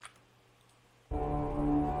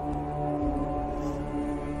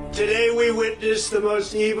Today we witness the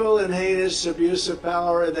most evil and heinous abuse of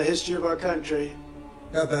power in the history of our country.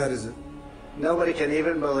 How bad is it? Nobody can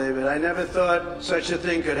even believe it. I never thought such a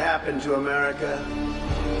thing could happen to America.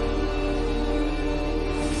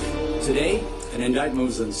 Today, an indictment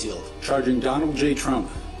was unsealed, charging Donald J. Trump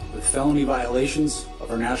with felony violations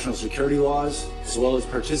of our national security laws, as well as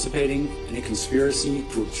participating in a conspiracy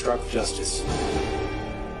to obstruct justice.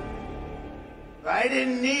 I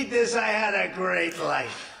didn't need this. I had a great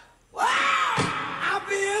life. Wow! I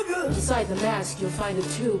feel good. Inside the mask, you'll find a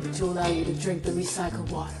tube to allow you to drink the recycled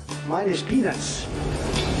water. Mine is peanuts.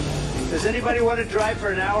 Does anybody want to drive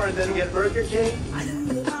for an hour and then get Burger King?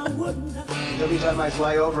 Every time I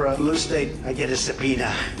fly over a blue state, I get a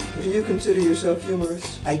subpoena. Do you consider yourself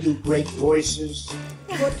humorous? I do great voices.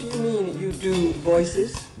 What do you mean you do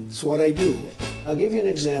voices? That's what I do. I'll give you an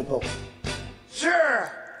example. Sir,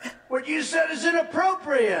 what you said is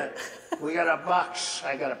inappropriate. We got a box.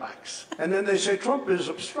 I got a box. And then they say, Trump is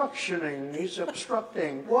obstructioning. He's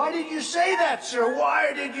obstructing. Why did you say that, sir?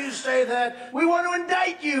 Why did you say that? We want to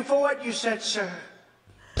indict you for what you said, sir.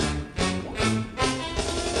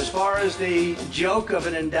 As far as the joke of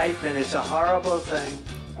an indictment, it's a horrible thing.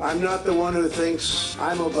 I'm not the one who thinks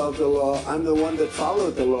I'm above the law. I'm the one that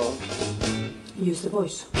followed the law. Use the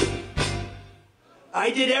voice. I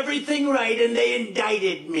did everything right and they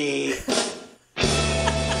indicted me.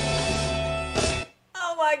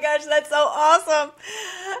 Oh my gosh, that's so awesome.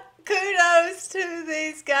 Kudos to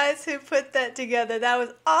these guys who put that together. That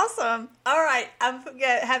was awesome. All right, I'm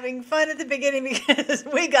having fun at the beginning because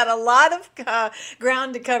we got a lot of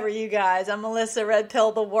ground to cover, you guys. I'm Melissa, Red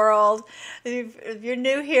Pill the World. If you're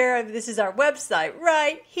new here, this is our website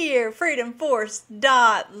right here,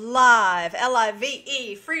 freedomforce.live,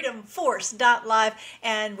 L-I-V-E, freedomforce.live,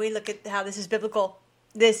 and we look at how this is biblical.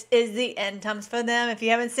 This is the end times for them. If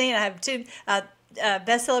you haven't seen, I have two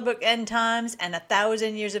bestseller book, End Times, and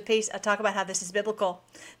 1,000 Years of Peace. I talk about how this is biblical.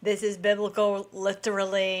 This is biblical,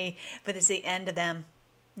 literally, but it's the end of them.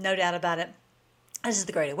 No doubt about it. This is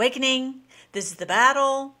the Great Awakening. This is the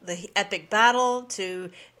battle, the epic battle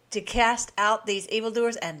to cast out these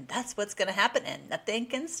evildoers, and that's what's going to happen, and nothing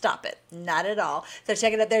can stop it. Not at all. So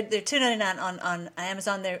check it out. They're $2.99 on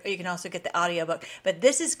Amazon. There, you can also get the audiobook. But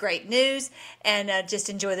this is great news, and just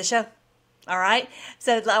enjoy the show. All right.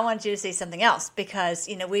 So I want you to see something else because,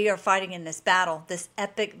 we are fighting in this battle, this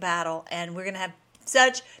epic battle, and we're going to have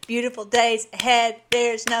such beautiful days ahead.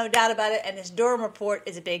 There's no doubt about it. And this Durham report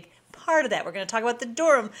is a big part of that. We're going to talk about the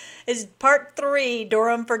Durham. This is part 3,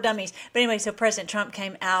 Durham for Dummies. But anyway, so President Trump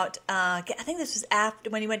came out, I think this was after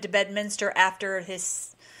when he went to Bedminster after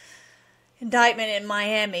his indictment in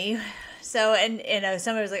Miami. So, and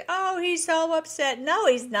somebody was like, oh, he's so upset. No,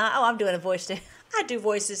 he's not. Oh, I'm doing a voice too. I do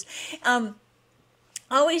voices.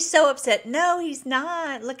 Oh, he's so upset. No, he's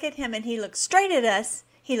not. Look at him. And he looked straight at us.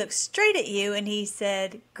 He looked straight at you and he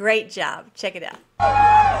said, great job. Check it out.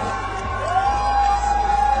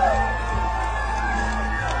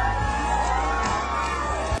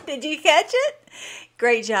 Did you catch it?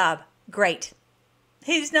 Great job. Great.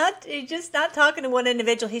 He's just not talking to one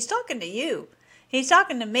individual. He's talking to you. He's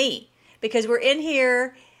talking to me because we're in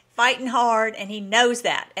here fighting hard, and he knows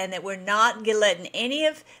that, and that we're not letting any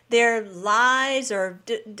of their lies or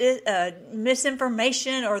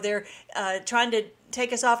misinformation or they're trying to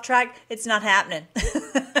take us off track. It's not happening.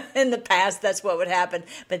 In the past, that's what would happen,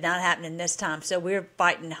 but not happening this time. So we're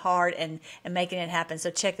fighting hard and making it happen.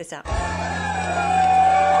 So check this out.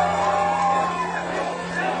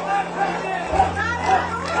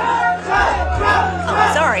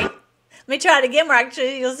 Oh, sorry. Let me try it again where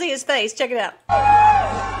actually you'll see his face. Check it out.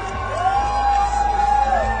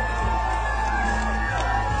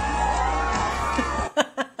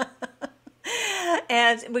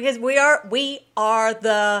 And because we are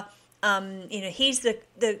the he's the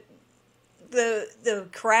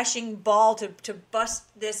crashing ball to bust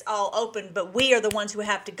this all open, but we are the ones who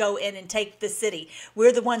have to go in and take the city.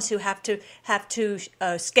 We're the ones who have to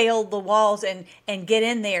scale the walls and get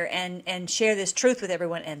in there and share this truth with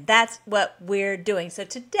everyone, and that's what we're doing. So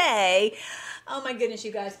today, oh my goodness,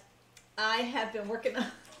 you guys, I have been working on.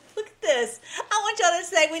 Look at this. I want y'all to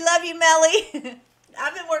say we love you, Melly.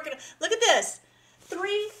 I've been working. Look at this.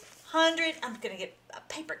 300. I'm gonna get a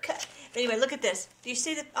paper cut. But anyway, look at this. Do you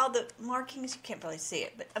see all the markings? You can't really see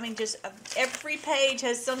it, but I mean, just every page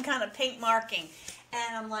has some kind of pink marking,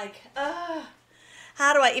 and I'm like,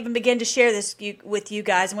 how do I even begin to share this with you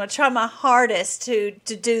guys? I'm gonna try my hardest to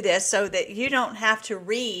do this so that you don't have to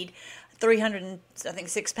read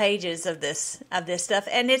 306 pages of this stuff,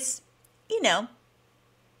 and it's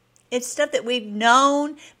it's stuff that we've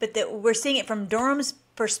known, but that we're seeing it from Durham's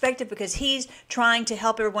perspective because he's trying to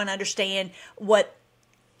help everyone understand what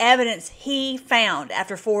evidence he found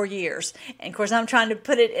after 4 years. And of course, I'm trying to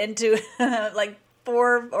put it into like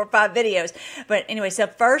 4 or 5 videos. But anyway, so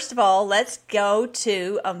first of all, let's go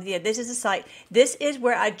to, this is the site. This is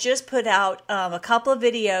where I just put out a couple of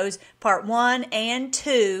videos, part 1 and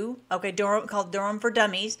 2, okay, Durham, called Durham for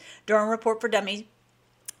Dummies, Durham Report for Dummies.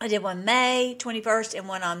 I did one May 21st and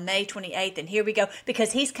one on May 28th, and here we go,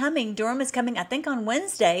 because he's coming, Durham is coming, I think on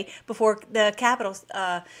Wednesday before the Capitol,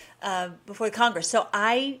 before the Congress, so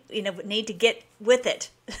I, need to get with it.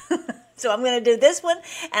 So I'm going to do this one,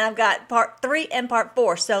 and I've got part 3 and part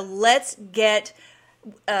 4, so let's get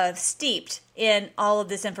steeped in all of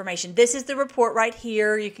this information. This is the report right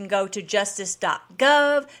here. You can go to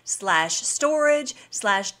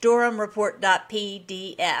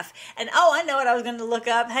justice.gov/storage/durhamreport.pdf. And I know what I was going to look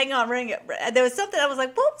up. Hang on, ring it. There was something I was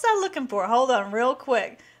like, what was I looking for? Hold on real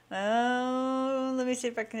quick. Oh, let me see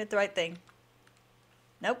if I can hit the right thing.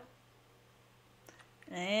 Nope.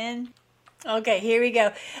 And okay, here we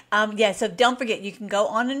go. So don't forget, you can go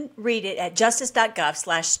on and read it at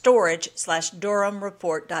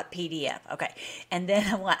justice.gov/storage/durhamreport.pdf. Okay, and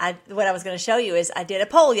then what I was going to show you is I did a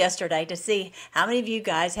poll yesterday to see how many of you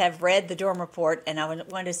guys have read the Durham Report, and I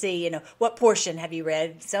wanted to see, what portion have you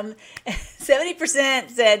read. Some 70%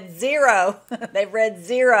 said 0. They've read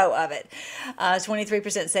 0 of it.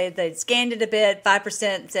 23% said they'd scanned it a bit.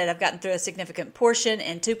 5% said I've gotten through a significant portion,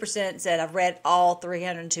 and 2% said I've read all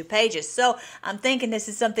 302 pages. So I'm thinking this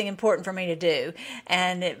is something important for me to do,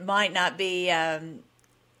 and it might not be,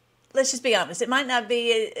 let's just be honest, it might not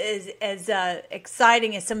be as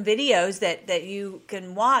exciting as some videos that you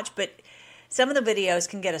can watch, but some of the videos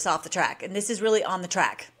can get us off the track, and this is really on the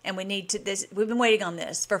track, and we need to, we've been waiting on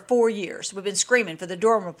this for 4 years. We've been screaming for the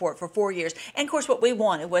Durham Report for 4 years, and of course what we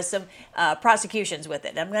wanted was some prosecutions with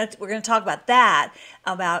it. We're going to talk about that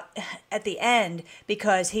at the end,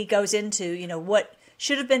 because he goes into, what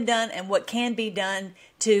should have been done and what can be done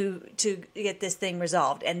to get this thing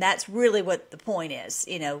resolved. And that's really what the point is,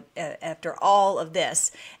 after all of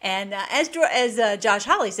this. And as Josh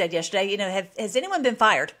Hawley said yesterday, has anyone been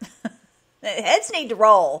fired? Heads need to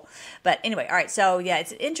roll. But anyway, all right, so yeah,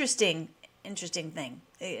 it's an interesting thing.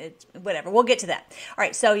 Whatever, we'll get to that. All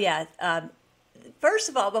right, so yeah, first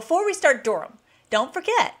of all, before we start Durham, don't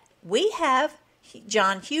forget, we have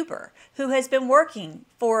John Huber, who has been working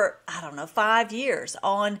for, 5 years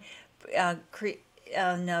on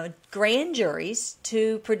grand juries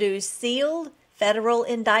to produce sealed federal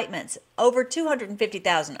indictments. Over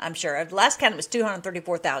 250,000, I'm sure. The last count was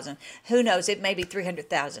 234,000. Who knows? It may be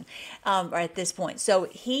 300,000 right at this point. So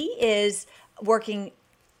he is working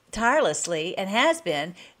tirelessly, and has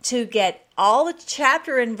been, to get all the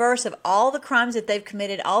chapter and verse of all the crimes that they've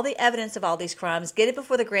committed, all the evidence of all these crimes, get it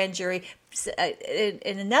before the grand jury, and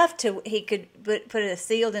enough to he could put a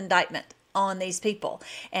sealed indictment on these people.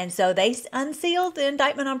 And so they unsealed the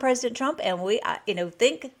indictment on President Trump, and we,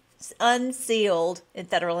 think unsealed in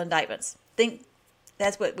federal indictments. Think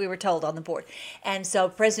that's what we were told on the board. And so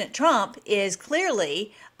President Trump is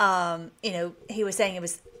clearly, he was saying it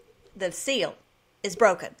was the seal is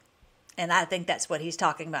broken. And I think that's what he's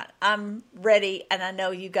talking about. I'm ready, and I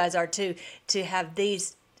know you guys are too, to have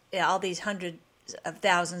these, all these hundreds of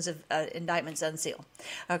thousands of indictments unsealed.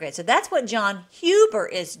 Okay, so that's what John Huber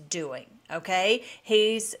is doing. Okay,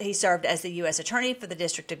 he served as the U.S. Attorney for the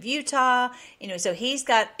District of Utah. So he's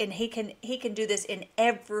got, and he can do this in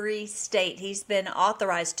every state. He's been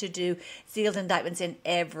authorized to do sealed indictments in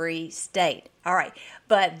every state. All right,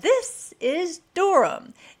 but this is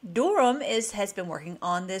Durham. Durham has been working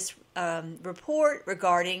on this report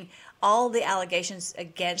regarding all the allegations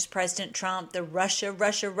against President Trump, the Russia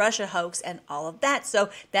hoax, and all of that. So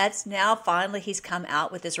that's now finally he's come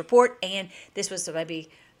out with this report, and this was maybe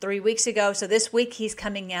 3 weeks ago. So this week he's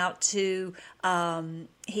coming out to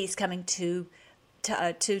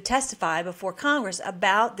testify before Congress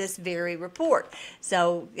about this very report.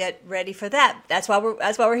 So get ready for that. That's why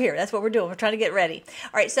we're here. That's what we're doing. We're trying to get ready.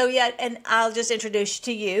 All right. So yeah, and I'll just introduce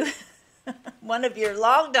to you one of your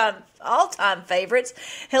all-time favorites,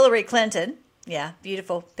 Hillary Clinton. Yeah,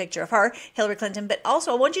 beautiful picture of her, Hillary Clinton. But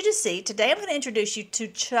also, I want you to see, today I'm going to introduce you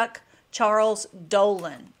to Charles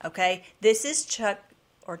Dolan. Okay, this is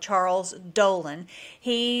Charles Dolan.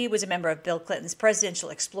 He was a member of Bill Clinton's Presidential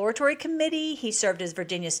Exploratory Committee. He served as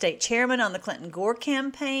Virginia State Chairman on the Clinton-Gore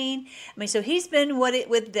campaign. So he's been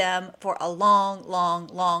with them for a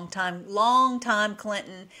long time. Long-time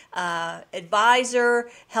Clinton advisor,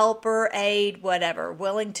 helper, aide, whatever.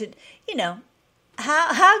 Willing to,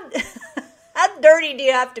 how dirty do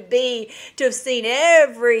you have to be to have seen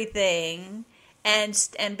everything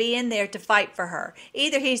and be in there to fight for her.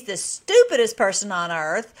 Either he's the stupidest person on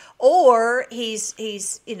earth, or he's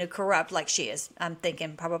corrupt like she is. I'm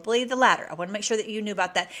thinking probably the latter. I want to make sure that you knew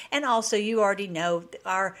about that. And also, you already know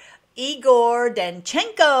our Igor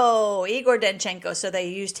Danchenko. So they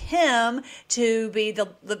used him to be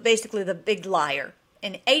basically the big liar.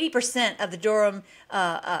 And 80% of the Durham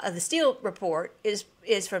of the Steele report is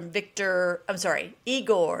from Igor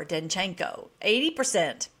Danchenko.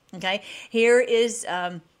 80%. Okay. Here is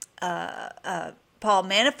Paul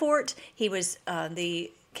Manafort. He was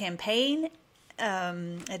the campaign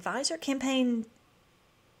campaign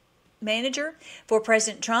manager for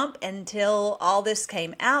President Trump until all this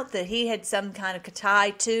came out, that he had some kind of tie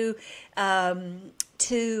to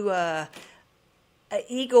Igor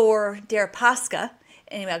Deripaska.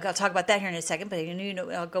 Anyway, I'll talk about that here in a second, but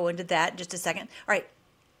I'll go into that in just a second. All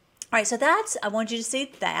right, so I want you to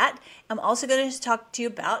see that. I'm also going to talk to you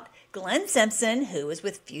about Glenn Simpson, who was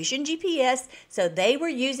with Fusion GPS. So they were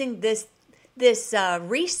using this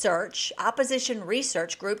opposition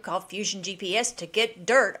research group called Fusion GPS to get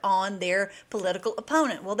dirt on their political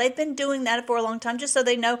opponent. Well, they've been doing that for a long time, just so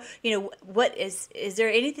they know, what is there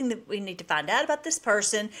anything that we need to find out about this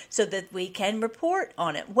person so that we can report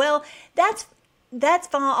on it? Well, that's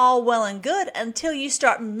all well and good until you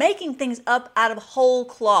start making things up out of whole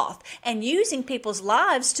cloth and using people's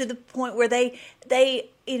lives to the point where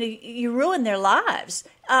you ruin their lives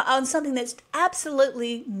on something that's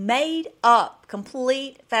absolutely made up,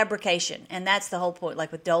 complete fabrication. And that's the whole point,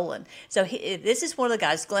 like with Dolan. So this is one of the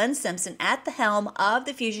guys, Glenn Simpson, at the helm of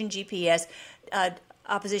the Fusion GPS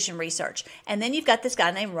opposition research. And then you've got this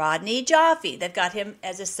guy named Rodney Jaffe. They've got him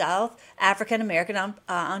as a South African American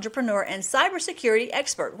entrepreneur and cybersecurity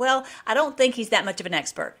expert. Well, I don't think he's that much of an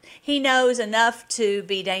expert. He knows enough to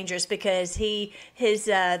be dangerous because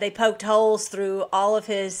they poked holes through all of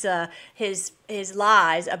his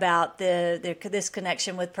lies about this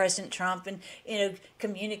connection with President Trump and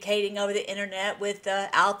communicating over the internet with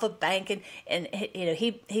Alpha Bank and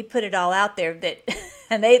he put it all out there that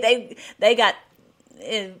and they got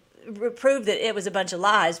proved that it was a bunch of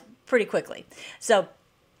lies pretty quickly. So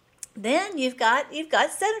then you've got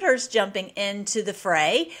senators jumping into the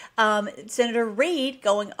fray. Senator Reid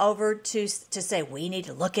going over to say, we need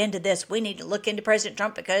to look into this. We need to look into President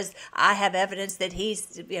Trump because I have evidence that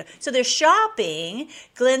he's, So they're shopping.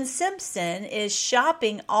 Glenn Simpson is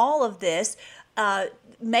shopping all of this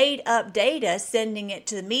made up data, sending it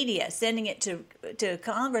to the media, sending it to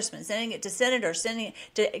congressmen, sending it to senators, sending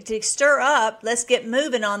it to stir up. Let's get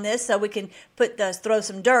moving on this so we can throw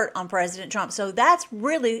some dirt on President Trump. So that's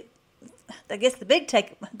really, I guess, the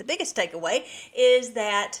biggest takeaway is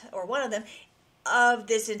that, or one of them, of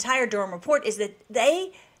this entire Durham report is that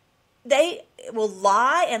they will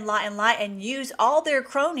lie and use all their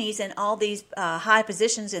cronies and all these high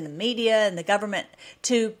positions in the media and the government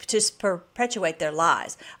to perpetuate their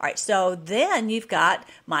lies. All right, so then you've got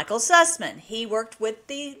Michael Sussman. He worked with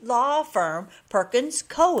the law firm Perkins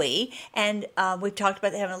Coie, and we've talked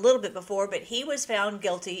about him a little bit before, but he was found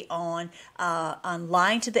guilty on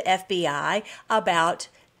lying to the FBI about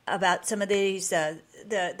some of these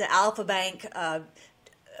the Alpha Bank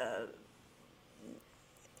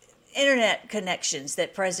internet connections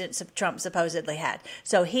that President Trump supposedly had.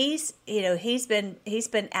 So he's been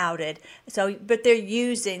outed. So, but they're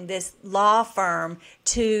using this law firm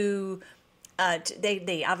to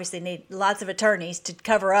they obviously need lots of attorneys to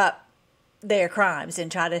cover up their crimes and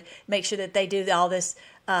try to make sure that they do all this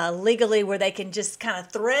legally, where they can just kind of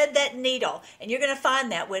thread that needle. And you're going to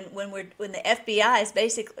find that when the FBI is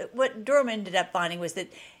basically, what Durham ended up finding was that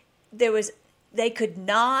they could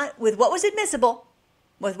not, with what was admissible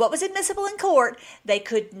in court, they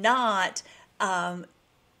could not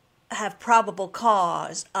have probable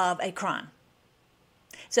cause of a crime.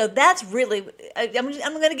 So that's really, I'm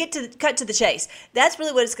going to cut to the chase. That's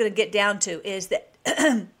really what it's going to get down to, is that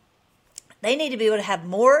they need to be able to have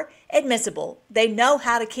more admissible. They know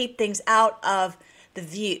how to keep things out of the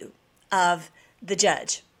view of the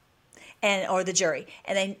judge or the jury,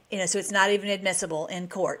 and so it's not even admissible in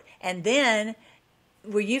court. And then,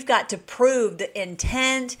 where you've got to prove the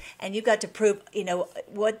intent, and you've got to prove,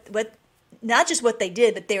 what not just what they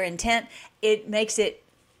did, but their intent, it makes it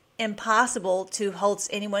impossible to hold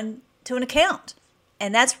anyone to an account.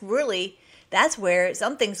 And that's where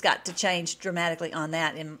something's got to change dramatically on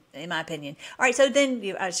that, in my opinion. All right, so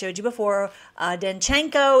then I showed you before,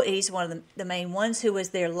 Danchenko, he's one of the main ones who was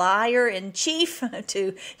their liar in chief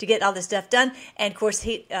to get all this stuff done. And of course,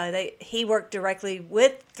 he worked directly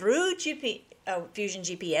through Fusion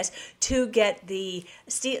GPS to get the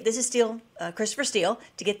Steele. This is Steele, Christopher Steele,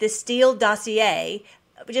 to get this Steele dossier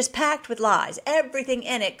just packed with lies. Everything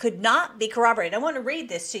in it could not be corroborated. I want to read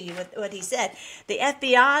this to you, what he said. The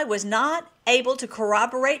FBI was not able to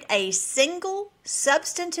corroborate a single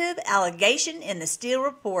substantive allegation in the Steele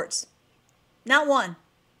reports. Not one.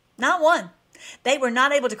 Not one. They were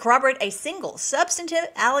not able to corroborate a single substantive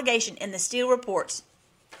allegation in the Steele reports.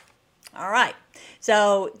 All right.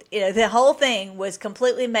 So, the whole thing was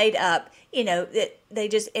completely made up. That they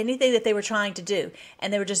just, anything that they were trying to do.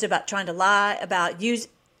 And they were just about trying to lie about, use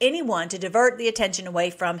anyone to divert the attention away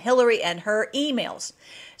from Hillary and her emails.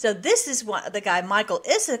 So this is what the guy, Michael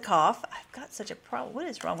Isikoff, I've got such a problem. What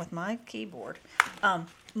is wrong with my keyboard?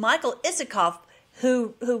 Michael Isikoff,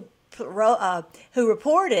 who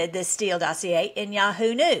reported this Steele dossier in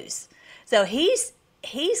Yahoo News. So he's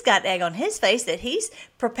got egg on his face that he's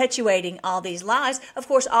perpetuating all these lies. Of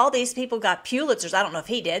course, all these people got Pulitzers. I don't know if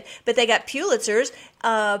he did, but they got Pulitzers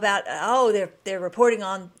about, they're reporting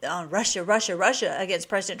on Russia against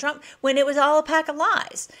President Trump, when it was all a pack of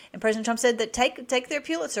lies. And President Trump said that take their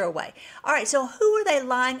Pulitzer away. All right, so who are they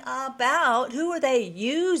lying about? Who are they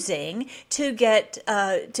using to get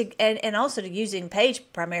and also to using Page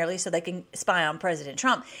primarily so they can spy on President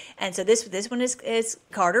Trump? And so this one is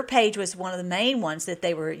Carter Page was one of the main ones that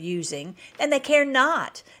they were using, and they care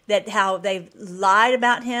not that how they've lied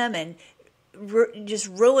about him and just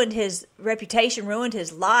ruined his reputation, ruined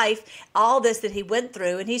his life, all this that he went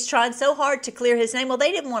through, and he's trying so hard to clear his name. Well,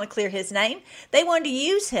 they didn't want to clear his name. They wanted to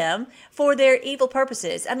use him for their evil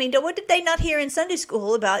purposes. I mean, what did they not hear in Sunday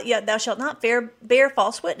school about, thou shalt not bear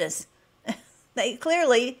false witness? They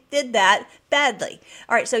clearly did that badly.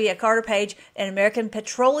 All right, so Carter Page, an American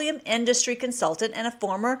petroleum industry consultant and a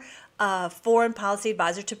former foreign policy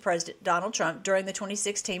advisor to President Donald Trump during the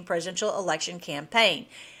 2016 presidential election campaign.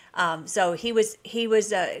 So he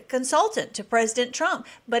was a consultant to President Trump,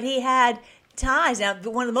 but he had ties. Now,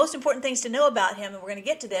 one of the most important things to know about him, and we're going to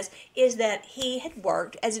get to this, is that he had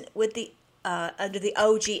worked with the under the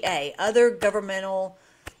OGA, other governmental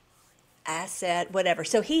asset, whatever.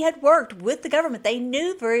 So he had worked with the government. They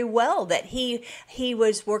knew very well that he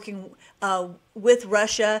was working with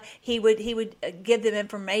Russia. He would give them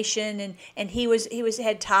information, and he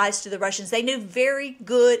had ties to the Russians. They knew very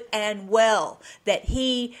good and well that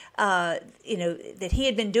that he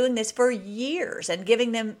had been doing this for years and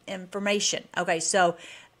giving them information. Okay, so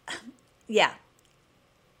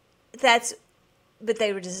but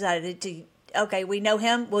they were decided to, okay, we know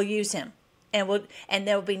him, we'll use him. And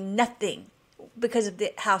there will be nothing, because of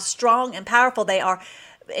how strong and powerful they are,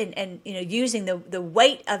 and using the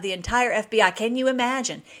weight of the entire FBI. Can you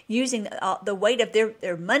imagine using the weight of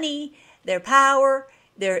their money, their power?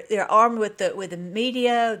 They're armed with the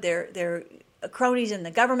media, their cronies in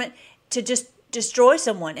the government, to just destroy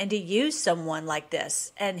someone and to use someone like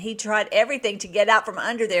this. And he tried everything to get out from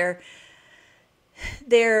under their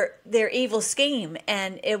evil scheme,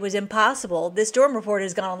 and it was impossible. This Durham report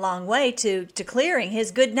has gone a long way to clearing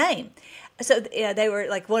his good name. So they were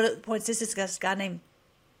like, one of the points, this is a guy named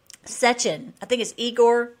Sechin. I think it's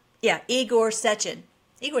Igor Sechin.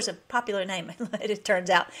 Igor's a popular name, it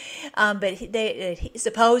turns out. But he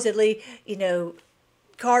supposedly,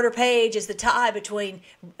 Carter Page is the tie between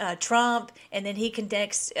Trump, and then he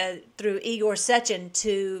connects through Igor Sechin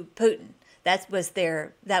to Putin. That was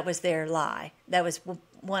their lie. That was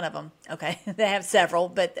one of them. Okay, they have several,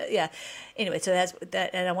 but Anyway, so that's that,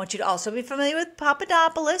 and I want you to also be familiar with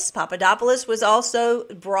Papadopoulos. Papadopoulos was also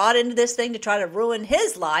brought into this thing to try to ruin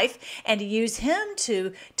his life and to use him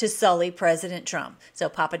to sully President Trump. So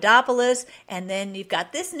Papadopoulos, and then you've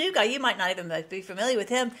got this new guy. You might not even be familiar with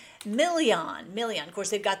him, Milian. Of course,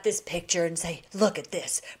 they've got this picture and say, "Look at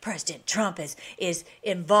this. President Trump is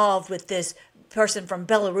involved with this person from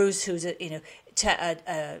Belarus who's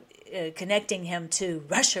connecting him to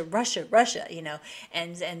Russia,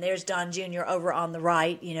 and there's Don Jr. over on the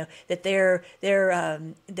right, that they're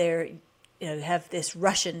have this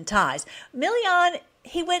Russian ties. Milian,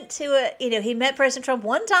 he went to he met President Trump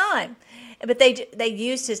one time, but they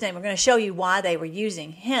used his name. We're going to show you why they were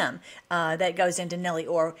using him. That goes into Nellie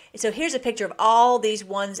Orr. So here's a picture of all these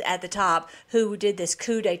ones at the top who did this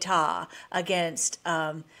coup d'etat against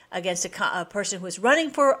a person who was running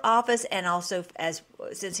for office, and also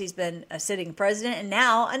since he's been a sitting president, and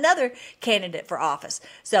now another candidate for office.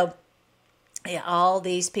 So all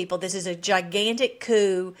these people. This is a gigantic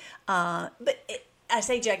coup, but I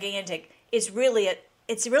say gigantic. It's really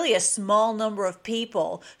a small number of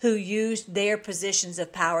people who used their positions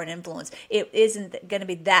of power and influence. It isn't going to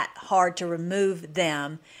be that hard to remove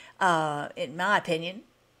them, in my opinion.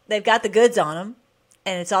 They've got the goods on them,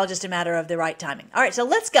 and it's all just a matter of the right timing. All right, so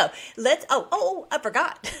let's go. I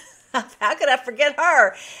forgot. How could I forget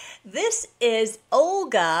her? This is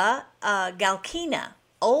Olga Galkina.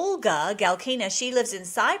 Olga Galkina, she lives in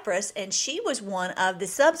Cyprus, and she was one of the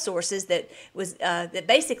subsources that was that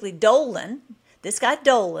basically Dolan, this guy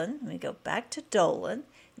Dolan, let me go back to Dolan.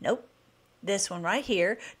 Nope. This one right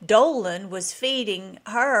here, Dolan was feeding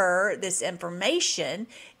her this information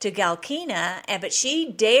to Galkina, but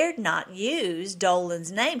she dared not use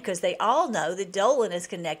Dolan's name because they all know that Dolan is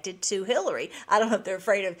connected to Hillary. I don't know if they're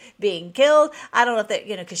afraid of being killed. I don't know if that,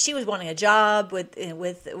 because she was wanting a job with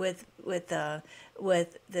the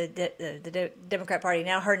Democrat Party.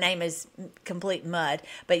 Now her name is complete mud.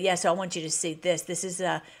 But yes, I want you to see this. This is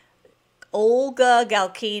Olga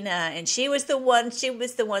Galkina, and she was the one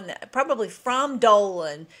that probably from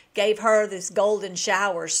Dolan gave her this golden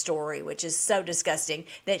shower story, which is so disgusting,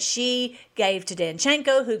 that she gave to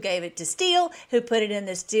Danchenko, who gave it to Steele, who put it in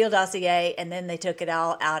the Steele dossier, and then they took it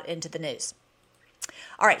all out into the news.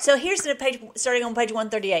 All right, so here's the page, starting on page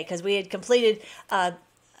 138, because we had completed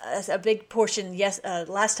a big portion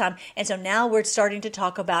last time, and so now we're starting to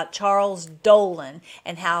talk about Charles Dolan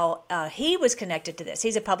and how he was connected to this.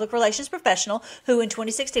 He's a public relations professional who in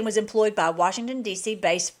 2016 was employed by a Washington, D.C.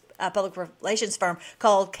 based public relations firm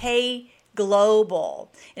called K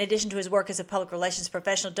Global. In addition to his work as a public relations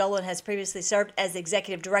professional, Dolan has previously served as the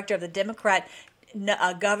executive director of the Democrat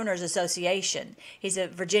Governors Association. He's a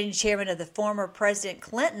Virginia chairman of the former President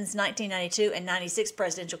Clinton's 1992 and 96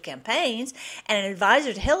 presidential campaigns, and an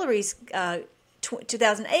advisor to Hillary's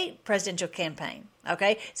 2008 presidential campaign.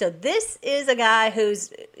 Okay, so this is a guy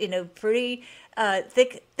who's pretty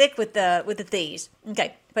thick with the thieves.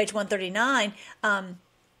 Okay, page 139.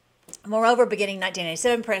 Moreover, beginning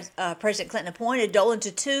 1987, President Clinton appointed Dolan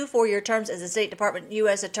to 2 4-year terms as the State Department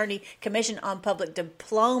U.S. Attorney Commission on Public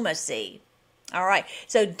Diplomacy. All right,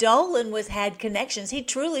 so Dolan had connections. He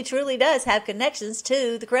truly does have connections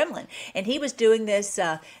to the Kremlin, and he was doing this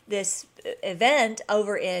event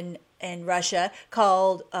over in Russia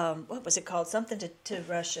called what was it called? Something to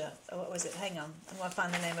Russia. What was it? Hang on, I want to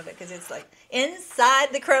find the name of it because it's like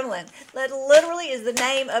Inside the Kremlin. That literally is the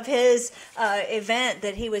name of his event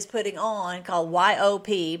that he was putting on, called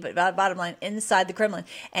YOP. But bottom line, Inside the Kremlin,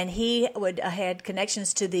 and he had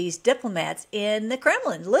connections to these diplomats in the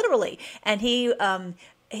Kremlin, literally, and he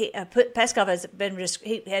Peskov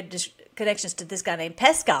he had connections to this guy named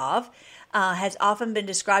Peskov. Has often been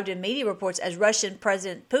described in media reports as Russian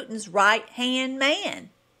President Putin's right-hand man.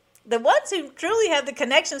 The ones who truly have the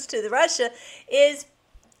connections to Russia is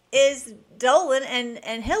Dolan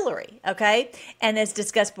and Hillary, okay? And as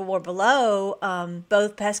discussed below,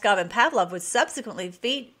 both Peskov and Pavlov would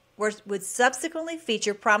subsequently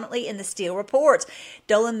feature prominently in the Steele reports.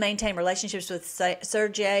 Dolan maintained relationships with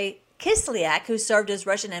Sergei Kislyak, who served as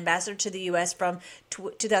Russian ambassador to the U.S. from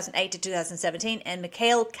 2008 to 2017, and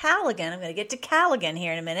Mikhail Kalugin, I'm going to get to Kalugin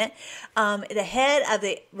here in a minute, the head of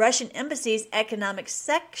the Russian embassy's economic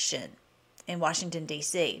section in Washington,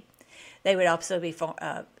 D.C. They would also be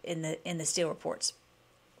in the Steele reports.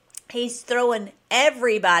 He's throwing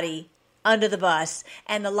everybody under the bus,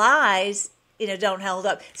 and the lies don't hold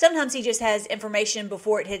up. Sometimes he just has information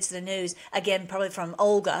before it hits the news. Again, probably from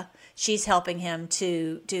Olga. She's helping him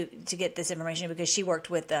to get this information because she worked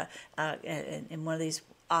with in one of these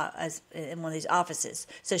offices.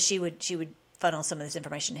 So she would funnel some of this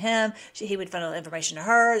information to him. He would funnel information to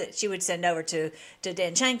her that she would send over to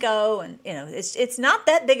Danchenko, and it's not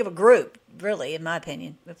that big of a group, really, in my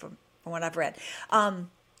opinion, from what I've read.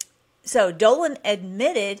 So Dolan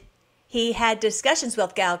admitted he had discussions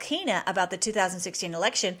with Galkina about the 2016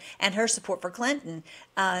 election and her support for Clinton.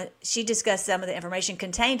 She discussed some of the information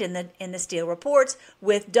contained in the Steele reports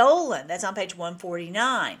with Dolan. That's on page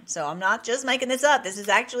 149. So I'm not just making this up. This is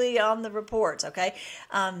actually on the reports, okay?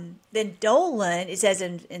 Then Dolan, it says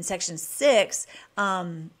in section 6,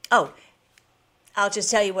 I'll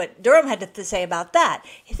just tell you what Durham had to say about that.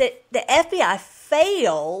 The FBI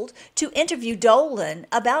failed to interview Dolan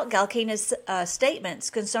about Galkina's statements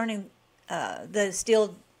concerning the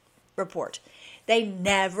Steele report. They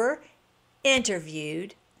never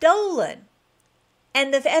interviewed Dolan.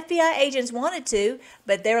 And the FBI agents wanted to,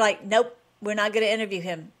 but they're like, nope, we're not going to interview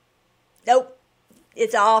him. Nope,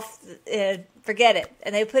 it's off, forget it.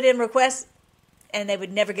 And they put in requests, and they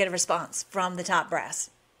would never get a response from the top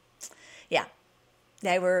brass. Yeah,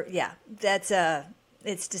 that's,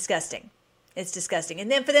 it's disgusting. It's disgusting. And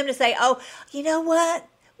then for them to say, oh, you know what,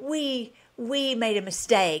 we made a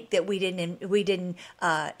mistake that we didn't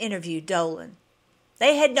interview Dolan.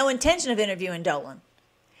 They had no intention of interviewing Dolan.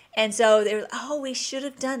 And so they were, oh, we should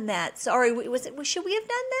have done that. Sorry, should we have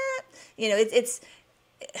done that?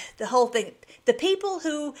 the whole thing. The people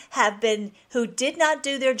who did not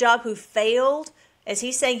do their job, who failed, as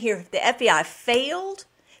he's saying here, the FBI failed.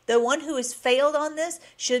 The one who has failed on this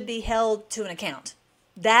should be held to an account.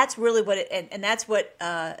 That's really what it, and that's what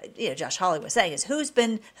Josh Hawley was saying, is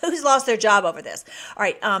who's lost their job over this. All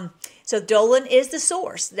right, so Dolan is the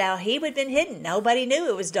source. Now, he had been hidden. Nobody knew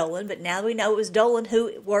it was Dolan, but now we know it was Dolan,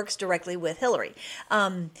 who works directly with Hillary.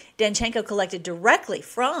 Danchenko collected directly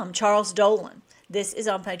from Charles Dolan. This is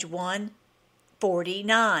on page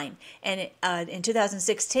 149, and in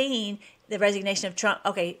 2016. The resignation of Trump.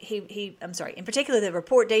 Okay, I'm sorry. In particular, the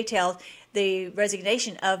report detailed the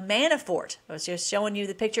resignation of Manafort. I was just showing you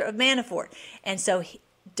the picture of Manafort. And so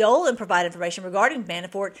Dolan provided information regarding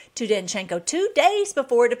Manafort to Danchenko 2 days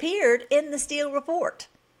before it appeared in the Steele report.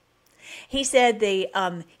 He said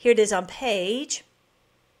here it is on page.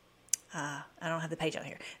 I don't have the page on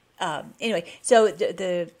here. Anyway, so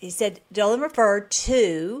he said Dolan referred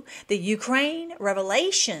to the Ukraine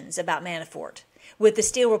revelations about Manafort. With the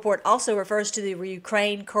Steele report also refers to the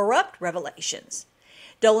Ukraine corrupt revelations.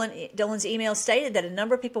 Dolan's email stated that a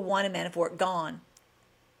number of people wanted Manafort gone.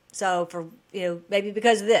 So for maybe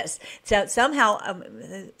because of this, so somehow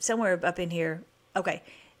somewhere up in here, okay,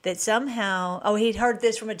 that somehow he'd heard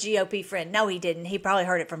this from a GOP friend. No, he didn't. He probably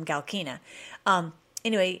heard it from Galkina.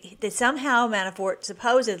 Anyway, that somehow Manafort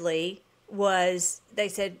supposedly was, they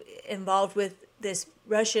said, involved with this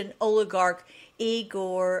Russian oligarch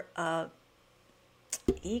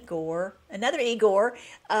another Igor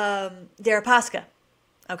Deripaska,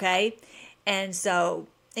 okay? And so,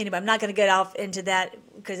 anyway, I'm not going to get off into that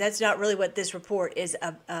because that's not really what this report is,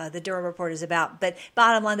 the Durham report is about. But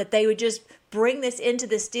bottom line, that they would just bring this into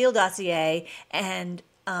the Steele dossier and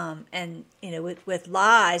with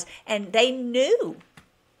lies, and they knew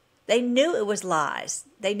it was lies.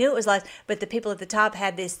 They knew it was lies, but the people at the top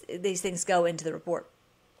had these things go into the report.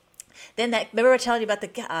 Then remember I was telling you about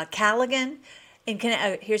the Callaghan.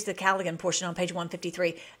 Here's the Callaghan portion on page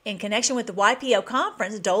 153. In connection with the YPO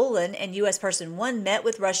conference, Dolan and U.S. Person 1 met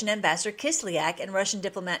with Russian Ambassador Kislyak and Russian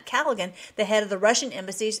diplomat Callaghan, the head of the Russian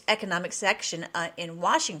Embassy's economic section in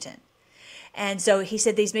Washington. And so he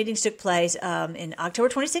said these meetings took place in October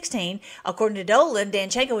 2016. According to Dolan,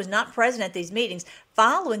 Danchenko was not present at these meetings.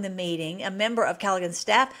 Following the meeting, a member of Callaghan's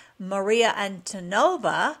staff, Maria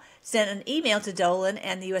Antonova, sent an email to Dolan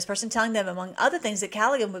and the U.S. person telling them, among other things, that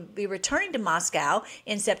Callaghan would be returning to Moscow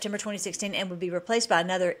in September 2016 and would be replaced by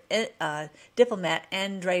another diplomat,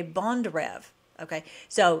 Andrei Bondarev. Okay,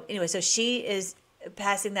 so anyway, so she is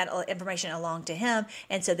passing that information along to him,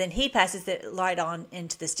 and so then he passes it right on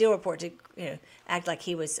into the Steele report to act like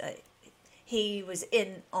he was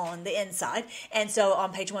in on the inside. And so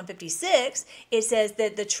on page 156, it says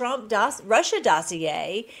that the Trump Russia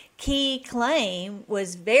dossier key claim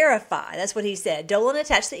was verified. That's what he said. Dolan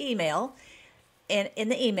attached the email, and in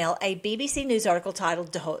the email, a BBC News article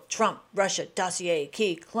titled Trump Russia dossier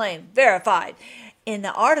key claim verified. In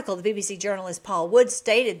the article, the BBC journalist Paul Wood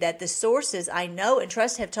stated that the sources I know and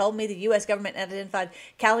trust have told me the U.S. government identified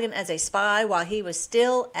Callaghan as a spy while he was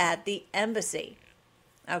still at the embassy.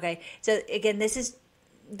 Okay, so again, this is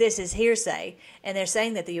hearsay, and they're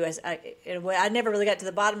saying that the U.S. I never really got to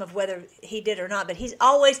the bottom of whether he did or not, but he's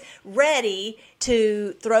always ready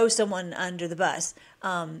to throw someone under the bus,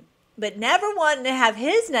 but never wanting to have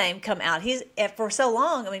his name come out. He's for so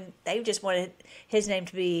long. I mean, they just wanted his name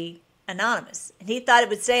to be anonymous, and he thought it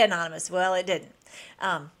would say anonymous. Well, it didn't.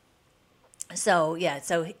 So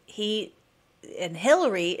he and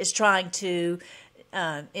Hillary is trying to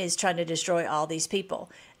destroy all these people,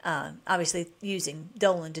 obviously using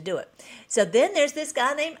Dolan to do it. So then there's this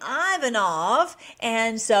guy named Ivanov,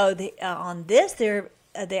 and so the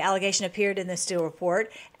allegation appeared in the Steele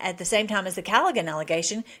report at the same time as the Callaghan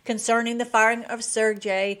allegation concerning the firing of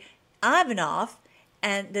Sergei Ivanov,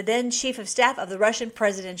 and the then chief of staff of the Russian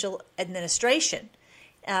presidential administration.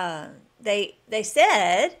 They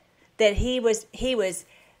said that he was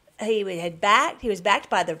backed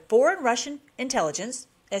by the foreign Russian intelligence,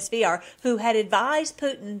 SVR, who had advised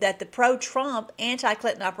Putin that the pro-Trump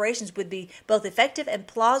anti-Clinton operations would be both effective and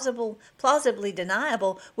plausibly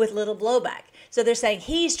deniable with little blowback. So they're saying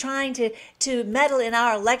he's trying to meddle in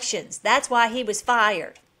our elections. That's why he was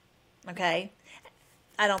fired. Okay,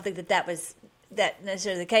 I don't think that was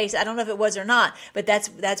necessarily the case. I don't know if it was or not, but that's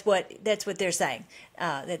what they're saying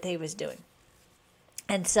that he was doing.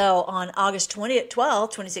 And so on August 12,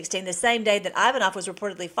 2016, the same day that Ivanov was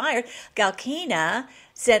reportedly fired, Galkina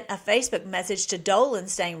sent a Facebook message to Dolan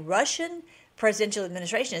saying Russian presidential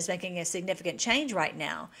administration is making a significant change right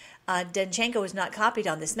now. Danchenko was not copied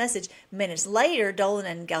on this message. Minutes later, Dolan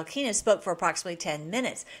and Galkina spoke for approximately 10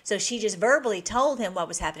 minutes. So she just verbally told him what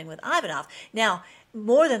was happening with Ivanov. Now,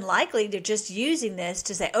 more than likely, they're just using this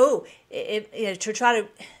to say, to try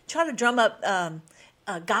to drum up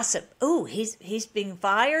gossip. Oh, he's being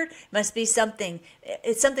fired. Must be something.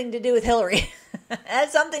 It's something to do with Hillary. It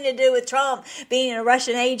has something to do with Trump being a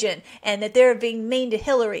Russian agent and that they're being mean to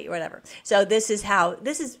Hillary or whatever. So this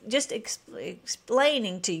is just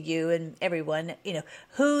explaining to you and everyone,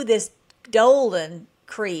 who this Dolan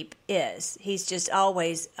creep is. He's just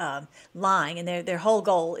always lying, and their whole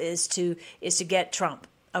goal is to get Trump.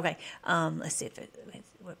 Okay, let's see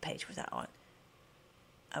what page was that on.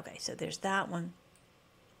 Okay, so there's that one.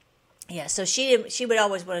 Yeah, so she would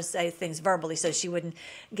always want to say things verbally so she wouldn't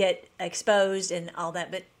get exposed and all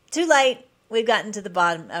that. But too late. We've gotten to the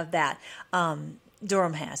bottom of that.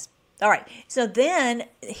 Durham has. All right. So then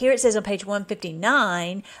here it says on page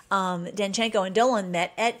 159, Danchenko and Dolan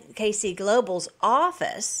met at KC Global's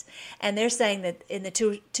office, and they're saying that in the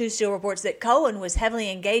two Steele reports that Cohen was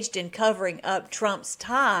heavily engaged in covering up Trump's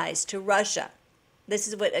ties to Russia. This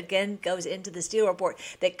is what, again, goes into the Steele report,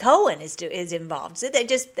 that Cohen is involved. So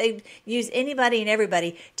they use anybody and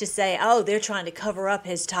everybody to say, oh, they're trying to cover up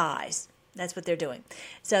his ties. That's what they're doing.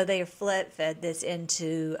 So they fed this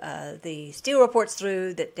into the Steele reports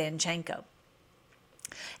through Danchenko.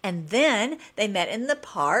 And then they met in the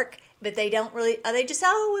park, but they don't really, they just, we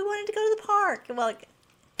wanted to go to the park.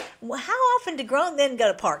 Well, how often do grown men go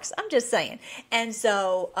to parks? I'm just saying. And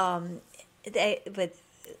so,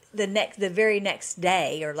 the very next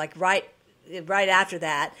day, or like right after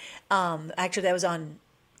that, actually that was on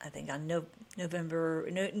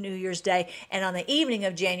New Year's Day, and on the evening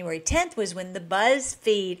of January 10th was when the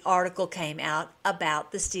BuzzFeed article came out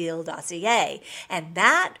about the Steele dossier, and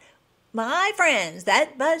that, my friends,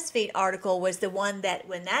 that BuzzFeed article was the one that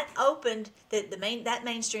when that opened, that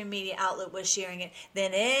mainstream media outlet was sharing it,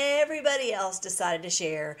 then everybody else decided to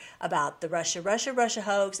share about the Russia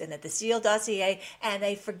hoax and that the Steele dossier, and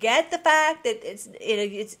they forget the fact that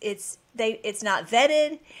it's not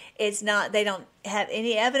vetted, they don't have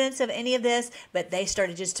any evidence of any of this, but they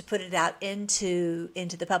started just to put it out into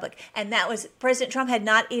the public. And that was, President Trump had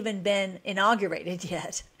not even been inaugurated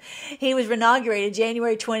yet. He was inaugurated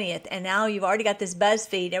January 20th, and now you've already got this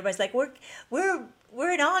BuzzFeed. Everybody's like,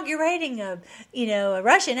 we're inaugurating a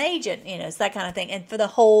Russian agent, it's that kind of thing. And for the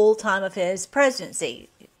whole time of his presidency,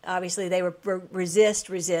 obviously they were resist.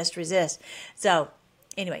 So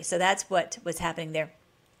anyway, so that's what was happening there.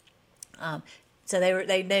 So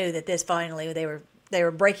they knew that this finally they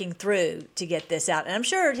were breaking through to get this out, and I'm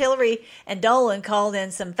sure Hillary and Dolan called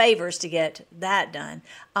in some favors to get that done.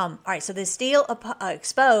 All right, so the Steele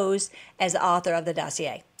exposed as the author of the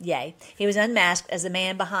dossier. Yay! He was unmasked as the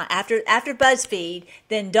man behind. After BuzzFeed,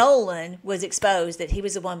 then Dolan was exposed that he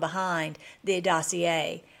was the one behind the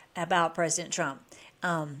dossier about President Trump.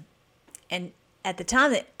 And at the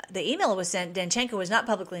time that the email was sent, Danchenko was not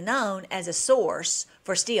publicly known as a source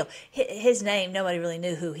for Steele. His name, nobody really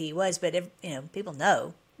knew who he was, but people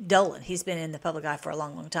know Dolan. He's been in the public eye for a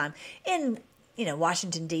long, long time in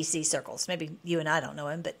Washington D.C. circles. Maybe you and I don't know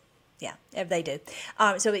him, but yeah, they do.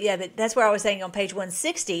 But that's where I was saying on page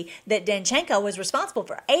 160 that Danchenko was responsible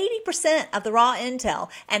for 80% of the raw intel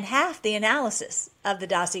and half the analysis of the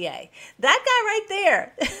dossier. That guy right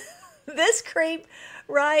there, this creep.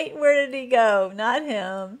 Right, where did he go? Not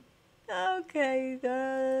him. Okay,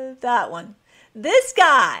 that one. This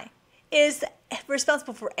guy is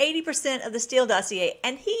responsible for 80% of the Steele dossier,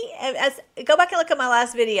 and go back and look at my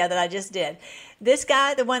last video that I just did. This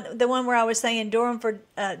guy, the one where I was saying Durham for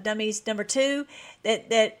Dummies number 2, that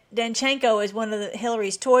Danchenko is one of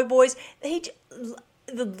Hillary's toy boys. He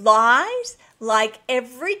lies like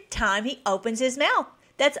every time he opens his mouth.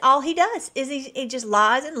 That's all he does, is he just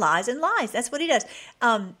lies and lies and lies. That's what he does.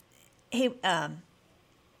 As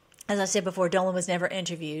I said before, Dolan was never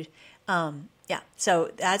interviewed.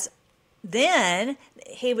 So then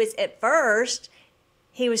he was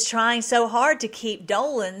trying so hard to keep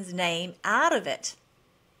Dolan's name out of it.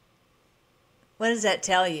 What does that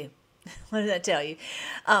tell you? What does that tell you?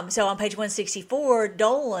 So on page 164,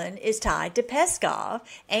 Dolan is tied to Peskov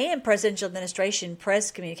and presidential administration press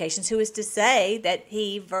communications, who is to say that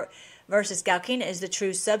he versus Galkina is the true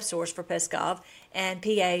subsource for Peskov and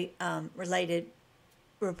PA related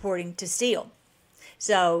reporting to Steele.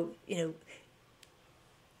 So,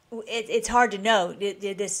 it's hard to know.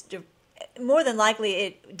 More than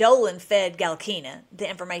likely, Dolan fed Galkina the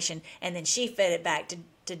information, and then she fed it back to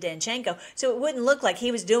Danchenko. So it wouldn't look like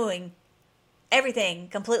he was doing everything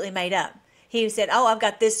completely made up. he said, "Oh, I've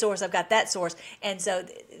got this source, I've got that source," and so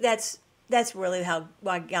that's really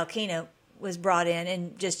why Galkina was brought in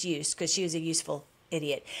and just used, because she was a useful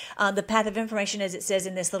idiot. The path of information, as it says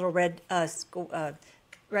in this little red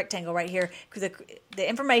rectangle right here, the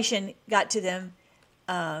information got to them.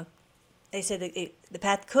 They said that the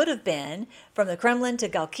path could have been from the Kremlin to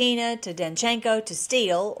Galkina to Danchenko to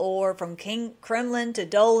Steele, or from Kremlin to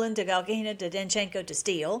Dolan to Galkina to Danchenko to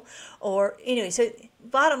Steele, or anyway. So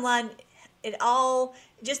bottom line, it all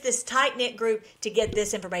just this tight-knit group to get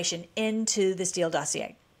this information into the Steele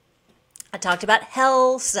dossier. I talked about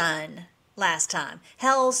Helson last time.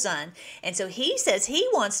 Helson. And so he says he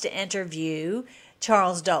wants to interview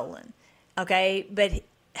Charles Dolan. Okay, but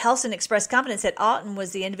Helson expressed confidence that Otten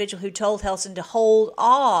was the individual who told Helson to hold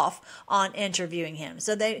off on interviewing him.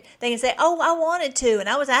 So they can say, oh, I wanted to, and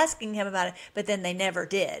I was asking him about it, but then they never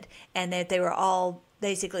did. And that they were all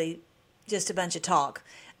basically just a bunch of talk.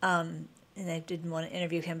 And they didn't want to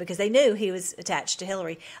interview him because they knew he was attached to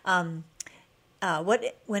Hillary. When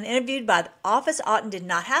interviewed by the office, Otten did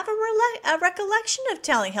not have a recollection of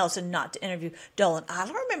telling Helson not to interview Dolan. I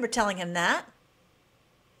don't remember telling him that.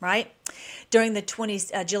 Right? During the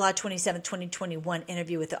July 27, 2021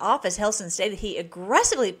 interview with the office, Helson stated he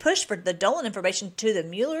aggressively pushed for the Dolan information to the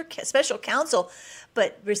Mueller special counsel,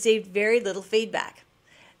 but received very little feedback.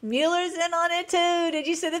 Mueller's in on it too. Did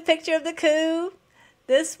you see the picture of the coup?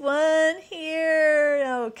 This one here.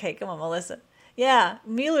 Okay, come on, Melissa. Yeah,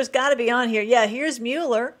 Mueller's got to be on here. Yeah, here's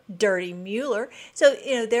Mueller, dirty Mueller. So,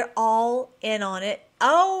 they're all in on it.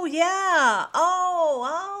 Oh, yeah.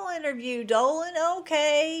 Oh, I'll interview Dolan.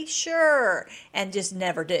 Okay, sure. And just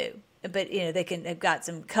never do. But, they've got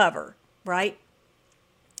some cover, right?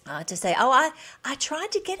 To say, oh, I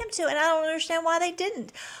tried to get him to, and I don't understand why they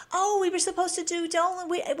didn't. Oh, we were supposed to do Dolan.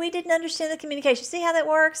 We didn't understand the communication. See how that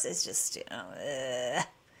works? It's just,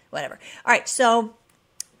 whatever. All right, so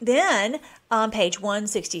then on page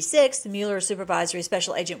 166, the Mueller Supervisory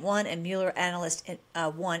Special Agent 1 and Mueller Analyst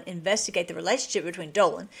 1 investigate the relationship between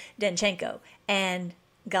Dolan, Danchenko, and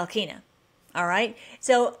Galkina. All right?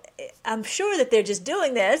 So I'm sure that they're just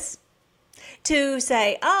doing this to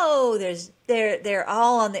say, oh, they're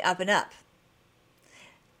all on the up and up.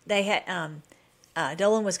 They had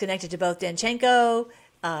Dolan was connected to both Danchenko,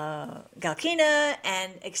 Galkina,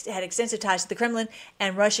 and had extensive ties to the Kremlin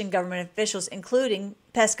and Russian government officials, including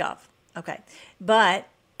Peskov. Okay, but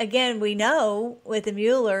again, we know with the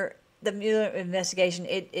Mueller investigation,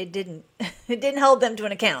 it didn't it didn't hold them to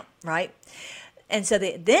an account, right? And so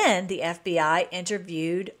then the FBI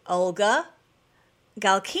interviewed Olga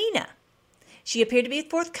Galkina. She appeared to be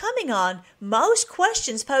forthcoming on most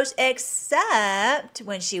questions posed, except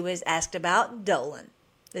when she was asked about Dolan.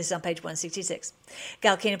 This is on page 166.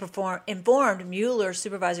 Galkina informed Mueller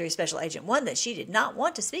Supervisory Special Agent 1 that she did not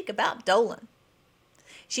want to speak about Dolan.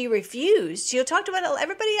 She refused. She talked about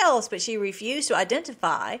everybody else, but she refused to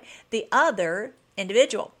identify the other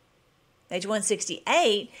individual. Page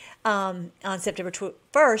 168, on September 1st,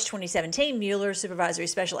 2017, Mueller Supervisory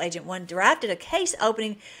Special Agent 1 drafted a case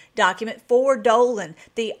opening document for Dolan.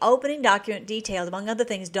 The opening document detailed, among other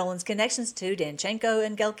things, Dolan's connections to Danchenko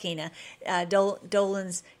and Galkina,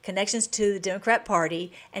 Dolan's connections to the Democrat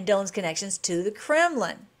Party, and Dolan's connections to the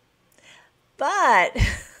Kremlin. But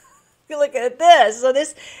look at this. So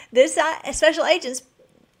this special agent's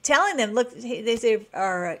telling them, look, they say,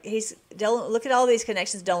 he's Dolan. Look at all these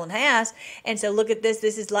connections Dolan has, and so look at this.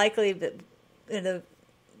 This is likely that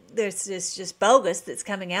there's this just bogus that's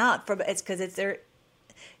coming out from. It's because they're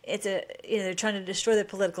trying to destroy their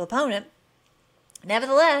political opponent.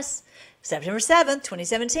 Nevertheless, September 7th,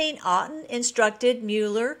 2017, Otten instructed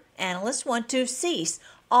Mueller Analyst 1 to cease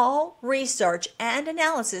all research and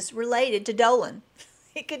analysis related to Dolan.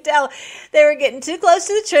 You could tell they were getting too close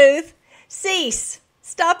to the truth. Cease.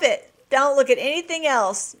 Stop it. Don't look at anything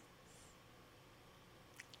else.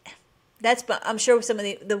 I'm sure some of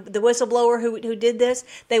the whistleblower who did this,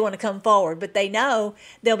 they want to come forward, but they know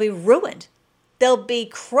they'll be ruined. They'll be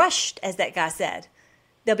crushed, as that guy said.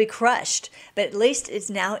 They'll be crushed. But at least it's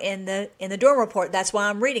now in the Durham report. That's why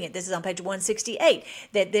I'm reading it. This is on page 168.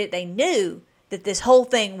 That they knew that this whole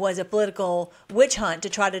thing was a political witch hunt to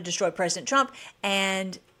try to destroy President Trump,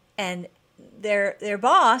 and their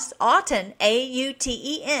boss, Auten,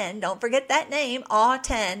 A-U-T-E-N, don't forget that name,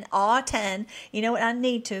 Auten. You know what? I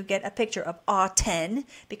need to get a picture of Auten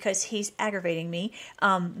because he's aggravating me.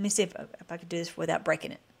 Let me see if I could do this without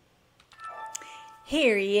breaking it.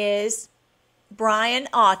 Here he is, Brian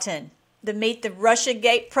Auten, the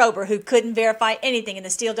Russiagate prober who couldn't verify anything in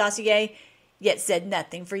the Steele dossier, yet said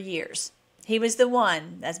nothing for years. He was the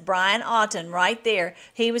one. That's Brian Auten right there.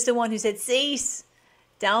 He was the one who said, cease.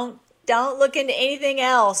 Don't Don't look into anything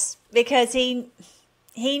else, because he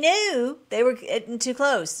knew they were getting too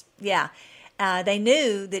close. Yeah. They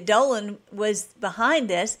knew that Dolan was behind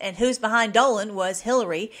this, and who's behind Dolan was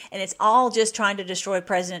Hillary, and it's all just trying to destroy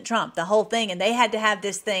President Trump, the whole thing. And they had to have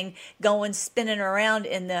this thing going, spinning around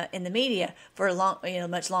in the media for a long,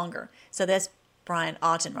 much longer. So that's Brian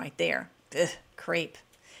Auten right there. Ugh, creep.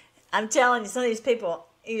 I'm telling you, some of these people,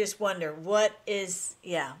 you just wonder what do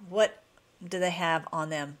they have on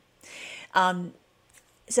them.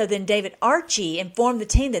 So then David Archie informed the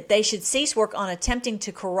team that they should cease work on attempting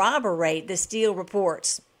to corroborate the Steele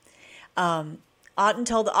reports. Auten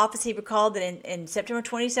told the office he recalled that in September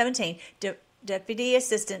 2017, Deputy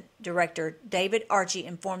Assistant Director David Archie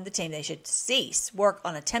informed the team they should cease work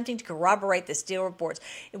on attempting to corroborate the Steele reports.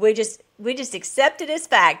 We just accept it as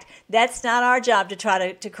fact. That's not our job to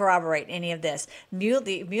try to corroborate any of this.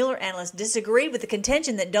 The Mueller analysts disagreed with the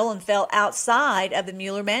contention that Dolan fell outside of the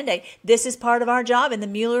Mueller mandate. This is part of our job in the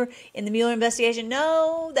Mueller investigation.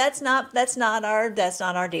 No, that's not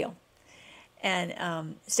our deal.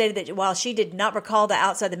 And stated that while she did not recall the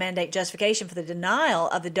outside the mandate justification for the denial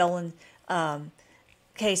of the Dolan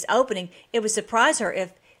case opening, it would surprise her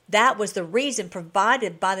if that was the reason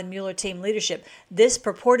provided by the Mueller team leadership. This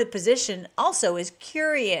purported position also is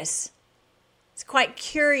curious. It's quite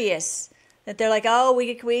curious that they're like, oh,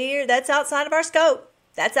 we that's outside of our scope.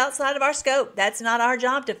 That's outside of our scope. That's not our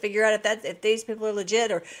job to figure out if these people are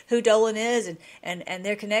legit or who Dolan is and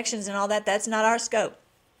their connections and all that. That's not our scope.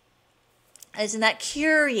 Isn't that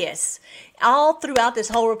curious? All throughout this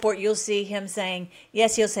whole report, you'll see him saying,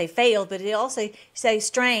 yes, he'll say failed, but he'll also say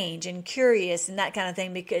strange and curious and that kind of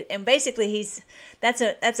thing. And basically, that's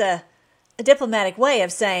a diplomatic way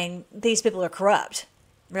of saying these people are corrupt,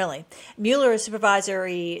 really. Mueller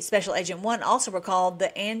Supervisory Special Agent 1 also recalled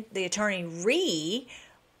the attorney Rhee,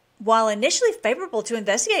 while initially favorable to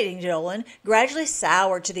investigating Dolan, gradually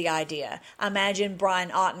soured to the idea. I imagine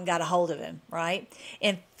Brian Auten got a hold of him, right?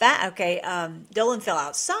 In fact, Dolan fell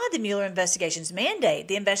outside the Mueller investigation's mandate.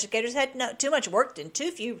 The investigators had too much work and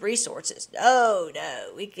too few resources. No,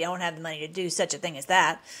 we don't have the money to do such a thing as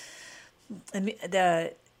that. And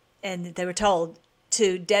they were told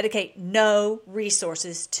to dedicate no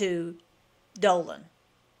resources to Dolan.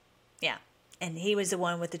 Yeah. And he was the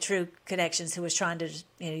one with the true connections who was trying to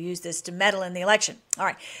use this to meddle in the election. All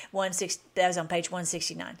right, that was on page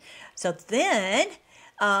 169. So then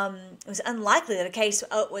it was unlikely that a case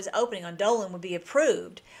was opening on Dolan would be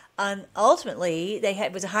approved. Ultimately,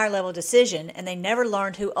 it was a higher level decision, and they never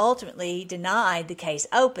learned who ultimately denied the case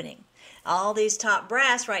opening. All these top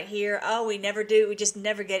brass right here, we just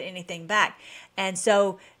never get anything back. And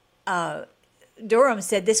so Durham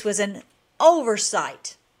said this was an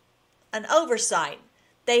oversight.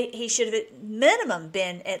 He should have at minimum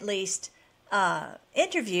been at least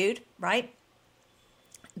interviewed, right?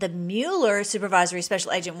 The Mueller Supervisory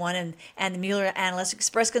Special Agent 1 and the Mueller analysts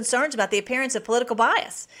expressed concerns about the appearance of political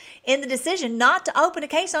bias in the decision not to open a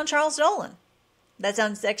case on Charles Dolan. That's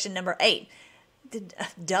on section number 8.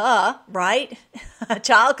 Duh, right? A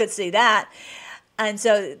child could see that. And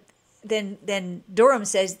so then Durham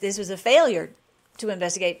says this was a failure to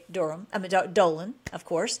investigate Dolan, of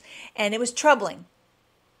course, and it was troubling.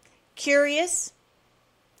 Curious,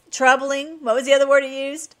 troubling. What was the other word he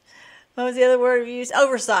used?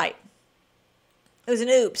 Oversight. It was an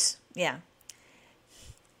oops. Yeah.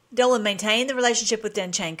 Dolan maintained the relationship with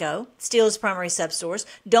Danchenko, Steele's primary subsource.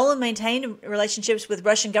 Dolan maintained relationships with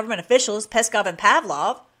Russian government officials, Peskov and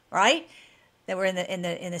Pavlov, right? That were in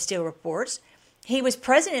the Steele reports. He was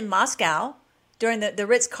present in Moscow during the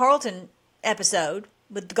Ritz-Carlton episode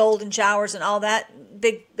with the golden showers and all that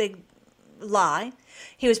big lie.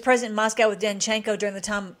 He was present in Moscow with Danchenko during the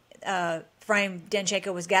time frame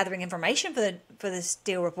Danchenko was gathering information for the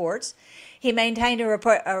Steele reports. He maintained a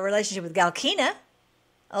relationship with Galkina,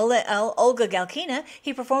 Olga Galkina.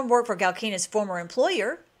 He performed work for Galkina's former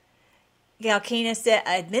employer. Galkina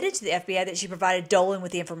admitted to the FBI that she provided Dolan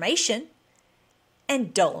with the information.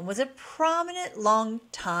 And Dolan was a prominent,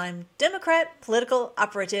 long-time Democrat political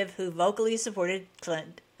operative who vocally supported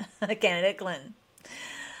candidate Clinton.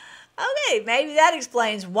 Okay, maybe that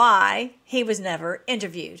explains why he was never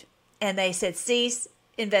interviewed. And they said cease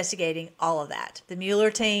investigating all of that. The Mueller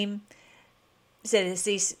team said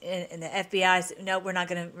cease, and the FBI said, no, we're not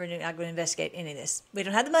going to investigate any of this. We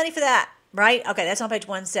don't have the money for that, right? Okay, that's on page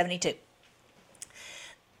 172.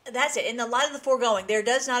 That's it. In the light of the foregoing, there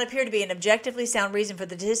does not appear to be an objectively sound reason for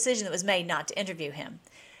the decision that was made not to interview him.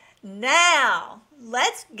 Now,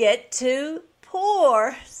 let's get to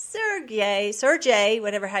poor Sergey,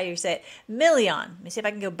 whatever how you say it, Milian. Let me see if I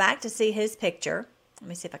can go back to see his picture. Let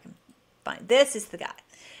me see if I can find. This is the guy.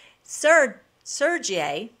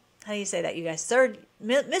 Sergey, how do you say that, you guys? Mr.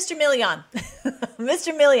 Milian,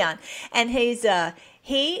 Mr. Milian, and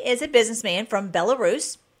he is a businessman from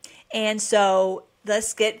Belarus, and so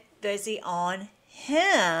let's get busy on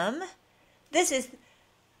him. This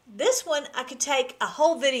one I could take a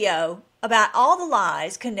whole video about all the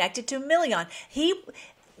lies connected to Milian.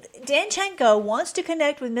 Danchenko wants to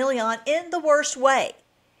connect with Milian in the worst way.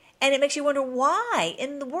 And it makes you wonder, why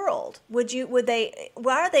in the world why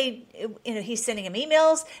are they, he's sending him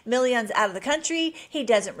emails, Milian's out of the country, he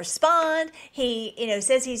doesn't respond, he,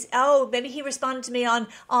 says maybe he responded to me on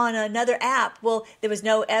another app. Well, there was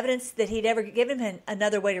no evidence that he'd ever given him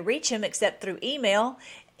another way to reach him except through email.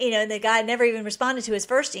 The guy never even responded to his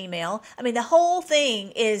first email. I mean, the whole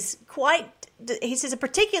thing is he says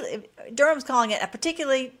Durham's calling it a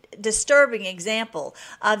particularly disturbing example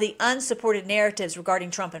of the unsupported narratives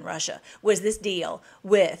regarding Trump and Russia was this deal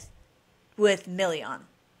with Milian.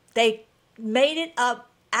 They made it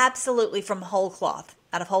up absolutely out of whole cloth.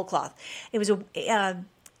 It was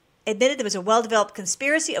admitted there was a well-developed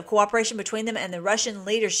conspiracy of cooperation between them and the Russian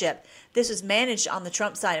leadership. This was managed on the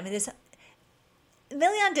Trump side. I mean,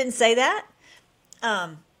 Milian didn't say that.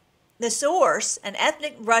 The source, an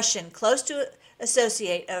ethnic Russian close to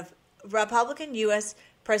associate of Republican U.S.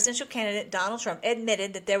 presidential candidate Donald Trump,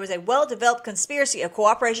 admitted that there was a well-developed conspiracy of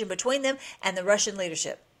cooperation between them and the Russian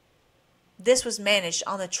leadership. This was managed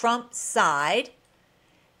on the Trump side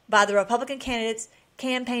by the Republican candidate's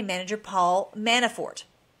campaign manager, Paul Manafort.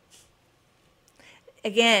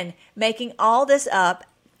 Again, making all this up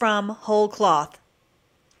from whole cloth.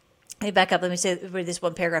 Let me back up. Let me read this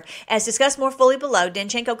one paragraph. As discussed more fully below,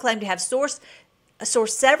 Danchenko claimed to have sourced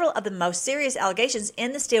several of the most serious allegations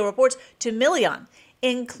in the Steele reports to Milian,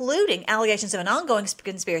 including allegations of an ongoing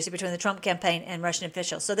conspiracy between the Trump campaign and Russian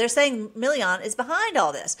officials. So they're saying Milian is behind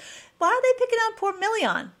all this. Why are they picking on poor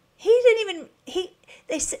Milian?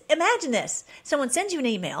 Imagine this. Someone sends you an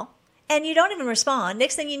email and you don't even respond.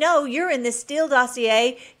 Next thing you know, you're in this Steele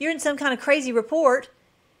dossier. You're in some kind of crazy report.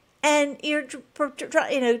 And you're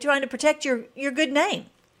trying to protect your good name.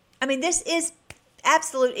 I mean, this is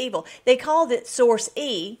absolute evil. They called it Source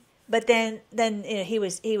E, but then he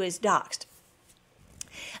was doxxed.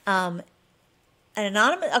 An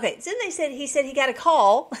anonymous. Okay, so then he said he got a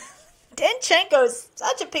call. Danchenko is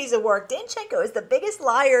such a piece of work. Danchenko is the biggest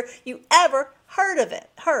liar you ever heard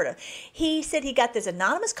of. He said he got this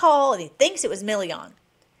anonymous call and he thinks it was Milian.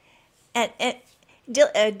 And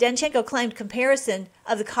Danchenko claimed comparison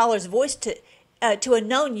of the caller's voice to a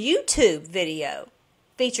known YouTube video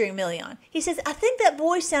featuring Milian. He says, I think that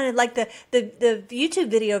voice sounded like the YouTube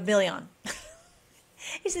video of Milian.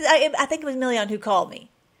 He says, I think it was Milian who called me.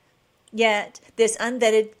 Yet, this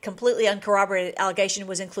unvetted, completely uncorroborated allegation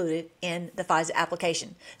was included in the FISA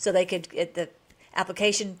application. So they could get the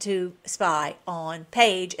application to spy on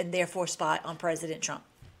Page and therefore spy on President Trump.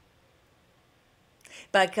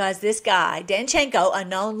 Because this guy, Danchenko, a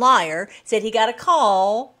known liar, said he got a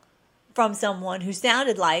call from someone who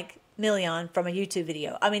sounded like Milian from a YouTube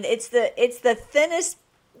video. I mean, it's the thinnest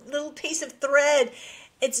little piece of thread.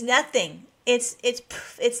 It's nothing. It's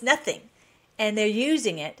nothing. And they're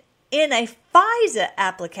using it in a FISA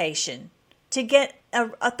application to get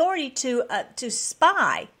authority to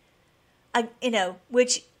spy.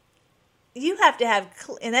 Which you have to have,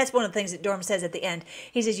 and that's one of the things that Durham says at the end.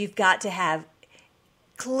 He says you've got to have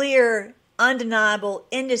clear, undeniable,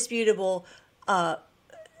 indisputable,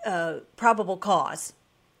 probable cause.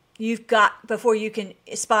 You've got before you can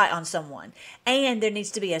spy on someone, and there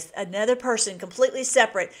needs to be another person completely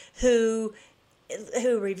separate who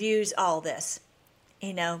reviews all this.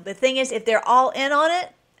 The thing is, if they're all in on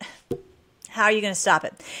it, how are you going to stop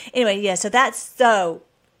it? Anyway, yeah. So that's so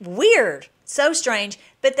weird, so strange.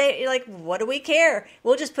 But they're like, what do we care?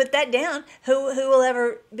 We'll just put that down. Who will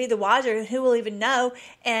ever be the wiser? Who will even know?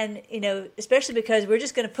 And, especially because we're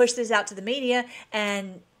just going to push this out to the media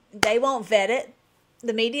and they won't vet it.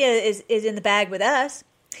 The media is in the bag with us.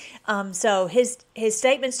 So his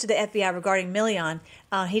statements to the FBI regarding Milian,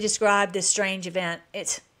 he described this strange event.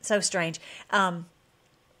 It's so strange.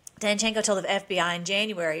 Danchenko told the FBI in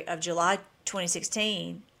January of July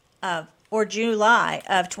 2016, or July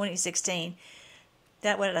of 2016,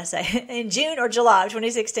 what did I say? In June or July of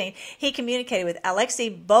 2016, he communicated with Alexei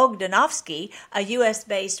Bogdanovsky, a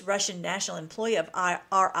U.S.-based Russian national employee of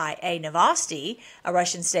RIA Novosti, a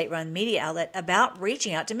Russian state-run media outlet, about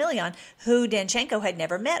reaching out to Milian, who Danchenko had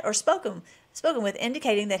never met or spoken with,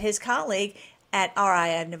 indicating that his colleague at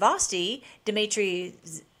RIA Novosti, Dmitry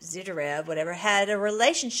Zidarev, had a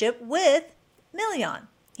relationship with Milian.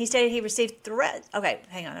 He stated he received threats. Okay,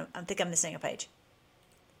 hang on. I think I'm missing a page.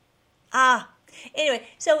 Anyway,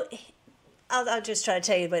 so I'll just try to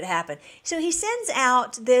tell you what happened. So he sends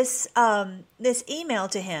out this this email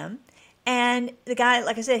to him, and the guy,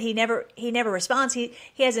 like I said, he never responds. He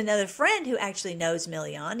has another friend who actually knows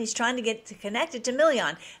Million. He's trying to get connected to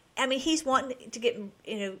Million. I mean, he's wanting to get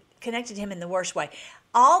connected to him in the worst way.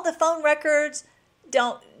 All the phone records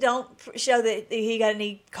don't show that he got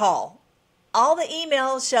any call. All the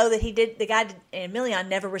emails show that the guy in Million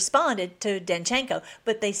never responded to Danchenko,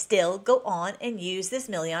 but they still go on and use this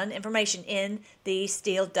Million information in the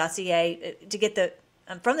Steele dossier to get they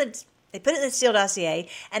put it in the Steele dossier,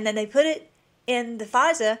 and then they put it in the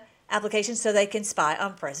FISA application so they can spy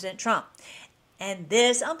on President Trump. And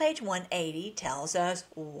this on page 180 tells us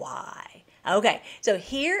why. Okay, so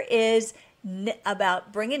here is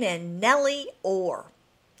about bringing in Nellie Orr.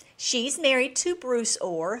 She's married to Bruce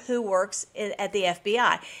Orr, who works at the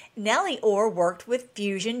FBI. Nellie Orr worked with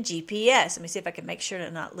Fusion GPS. Let me see if I can make sure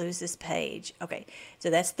to not lose this page. Okay, so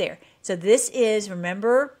that's there. So this is,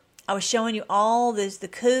 remember, I was showing you all this, the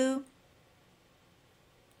coup.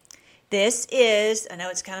 This is, I know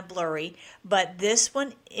it's kind of blurry, but this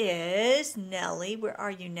one is Nellie. Where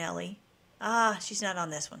are you, Nellie? Ah, she's not on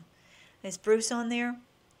this one. Is Bruce on there?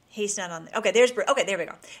 He's not on there. Okay, there's Bruce. Okay, there we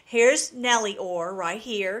go. Here's Nellie Orr right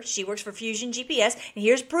here. She works for Fusion GPS. And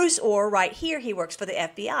here's Bruce Orr right here. He works for the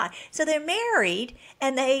FBI. So they're married,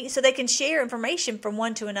 and so they can share information from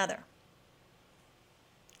one to another.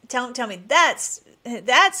 Tell me, that's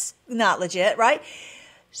not legit, right?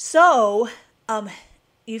 So,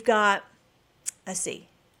 you've got, let's see,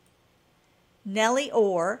 Nellie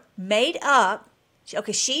Orr made up.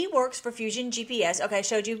 Okay, she works for Fusion GPS. Okay, I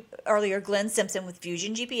showed you earlier Glenn Simpson with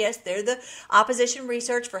Fusion GPS. They're the opposition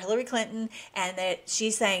research for Hillary Clinton, and that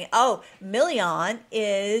she's saying, oh, Million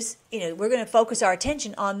is, we're going to focus our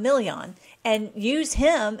attention on Million and use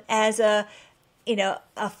him as a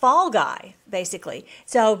fall guy, basically.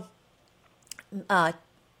 So,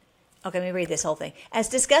 okay, let me read this whole thing. As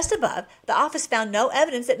discussed above, the office found no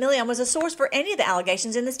evidence that Million was a source for any of the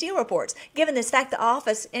allegations in the Steele reports. Given this fact, the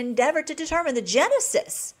office endeavored to determine the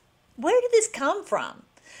genesis. Where did this come from?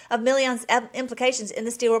 Of Million's implications in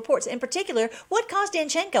the Steele reports. In particular, what caused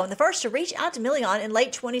Danchenko and the first to reach out to Million in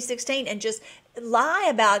late 2016 and just lie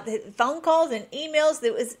about phone calls and emails?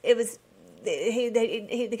 The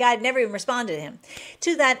guy had never even responded to him.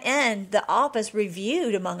 To that end, the office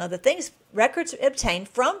reviewed, among other things, records obtained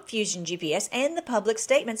from Fusion GPS and the public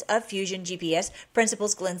statements of Fusion GPS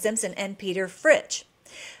principals Glenn Simpson and Peter Fritsch.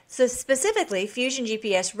 So specifically, Fusion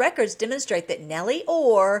GPS records demonstrate that Nellie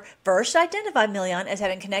Orr first identified Million as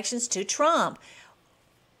having connections to Trump.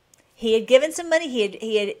 He had given some money.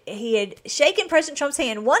 He had shaken President Trump's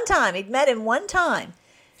hand one time. He'd met him one time.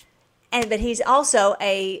 But he's also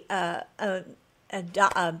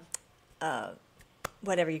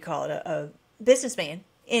whatever you call it, a businessman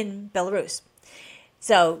in Belarus.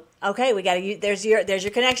 So, okay, we got to use, there's your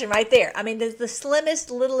connection right there. I mean, there's the slimmest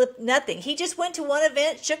little nothing. He just went to one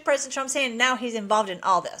event, shook President Trump's hand, and now he's involved in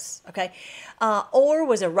all this. Okay, Orr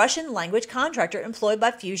was a Russian language contractor employed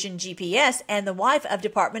by Fusion GPS and the wife of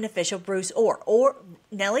department official Bruce Orr.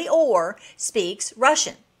 Nellie Orr speaks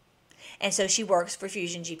Russian. And so she works for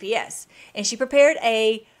Fusion GPS. And she prepared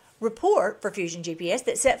a report for Fusion GPS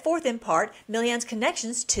that set forth in part Million's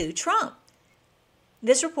connections to Trump.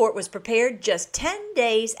 This report was prepared just 10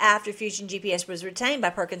 days after Fusion GPS was retained by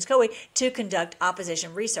Perkins Coie to conduct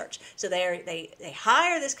opposition research. So they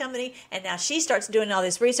hire this company, and now she starts doing all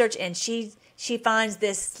this research, and she finds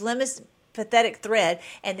this slimmest, pathetic thread,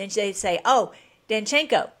 and then they say, oh,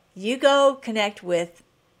 Danchenko, you go connect with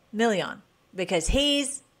Million, because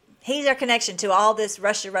he's our connection to all this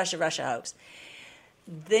Russia hoax.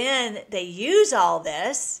 Then they use all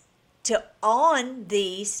this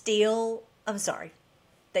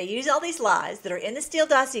they use all these lies that are in the Steele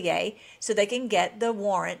dossier so they can get the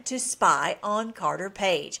warrant to spy on Carter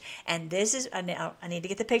Page. And this is, I need to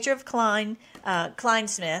get the picture of Kleinsmith.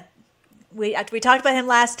 We talked about him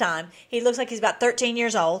last time. He looks like he's about 13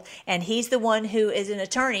 years old, and he's the one who is an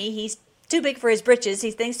attorney. He's too big for his britches.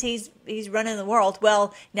 He thinks he's running the world.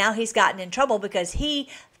 Well, now he's gotten in trouble because he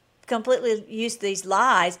completely used these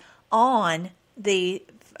lies on the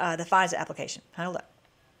FISA application. Hold up.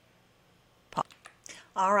 Pause.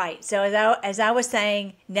 All right. So as I was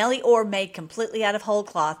saying, Nellie Orr made completely out of whole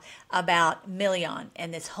cloth about Million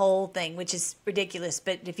and this whole thing, which is ridiculous.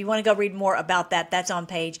 But if you want to go read more about that, that's on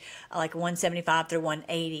page like 175 through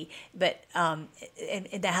 180. But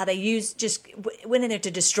and how they just went in there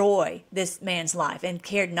to destroy this man's life and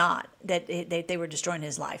cared not that they were destroying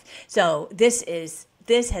his life. So this is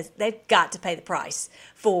they've got to pay the price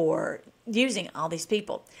for using all these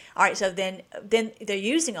people. All right, so then they're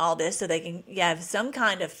using all this so they can have some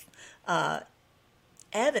kind of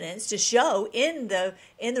evidence to show in the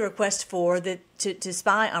request to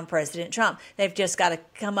spy on President Trump. They've just got to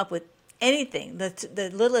come up with anything,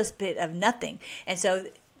 the littlest bit of nothing. And so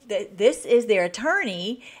this is their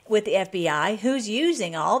attorney with the FBI who's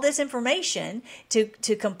using all this information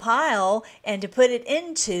to compile and to put it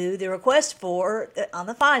into the request on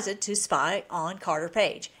the FISA to spy on Carter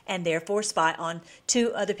Page and therefore spy on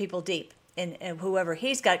 2 other people deep and whoever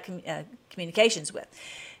he's got communications with.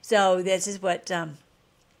 So this is what...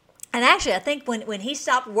 And actually, I think when he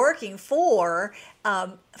stopped working for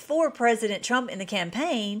President Trump in the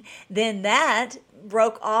campaign, then that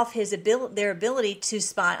broke off their ability to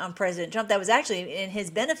spy on President Trump. That was actually in his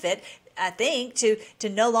benefit, I think, to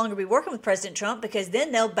no longer be working with President Trump, because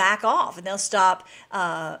then they'll back off and they'll stop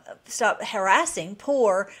harassing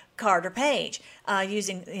poor Carter Page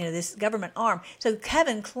using this government arm. So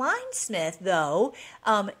Kevin Kleinsmith, though,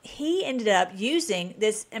 he ended up using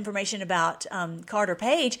this information about Carter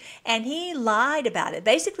Page, and he lied about it.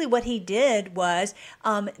 Basically, what he did was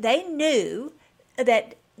they knew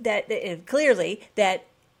that clearly that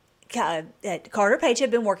Carter Page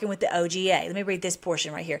had been working with the OGA. Let me read this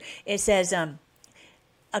portion right here. It says,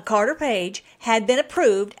 Carter Page had been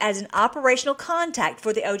approved as an operational contact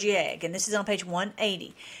for the OGA. Again, this is on page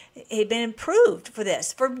 180. He'd been approved for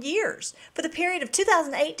this for years, for the period of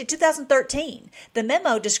 2008 to 2013. The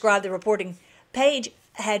memo described the reporting Page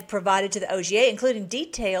had provided to the OGA, including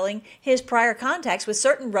detailing his prior contacts with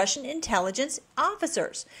certain Russian intelligence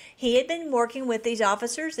officers. He had been working with these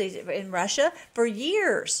officers in Russia for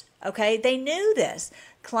years. Okay, they knew this.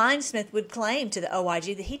 Kleinsmith would claim to the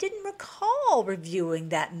OIG that he didn't recall reviewing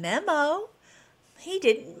that memo. He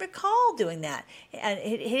didn't recall doing that. And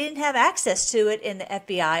he didn't have access to it in the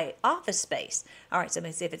FBI office space. All right, so let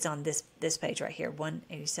me see if it's on this page right here,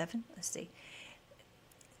 187. Let's see.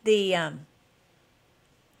 Let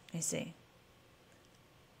me see.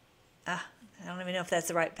 I don't even know if that's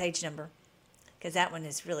the right page number, because that one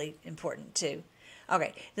is really important too.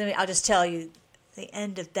 Okay, I'll just tell you the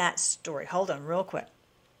end of that story. Hold on real quick.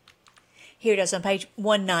 Here it is on page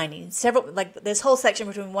 190. This whole section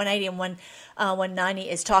between 180 and 190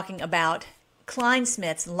 is talking about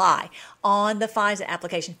Kleinsmith's lie on the FISA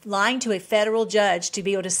application, lying to a federal judge to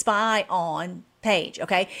be able to spy on Page.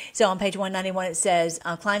 Okay, so on page 191 it says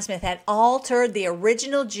Kleinsmith had altered the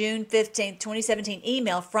original June 15th, 2017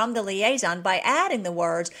 email from the liaison by adding the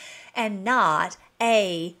words "and not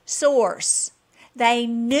a source." They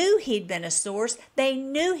knew he'd been a source. They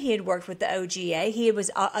knew he had worked with the OGA. He was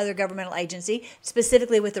other governmental agency,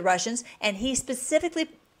 specifically with the Russians, and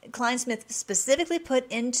Kleinsmith specifically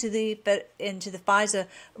put into the FISA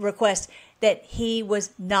request that he was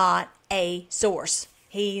not a source.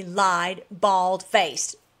 He lied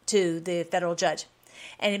bald-faced to the federal judge,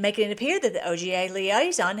 and making it appear that the OGA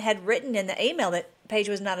liaison had written in the email that Page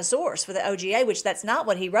was not a source for the OGA, which that's not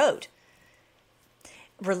what he wrote.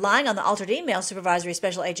 Relying on the altered email, Supervisory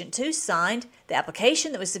Special Agent 2 signed the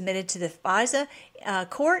application that was submitted to the FISA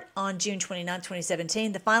court on June 29,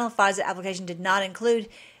 2017. The final FISA application did not include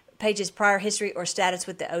Page's prior history or status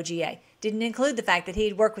with the OGA. Didn't include the fact that he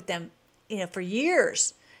had worked with them, for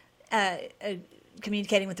years,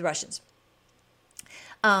 communicating with the Russians.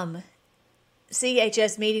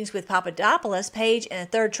 CHS meetings with Papadopoulos, Page, and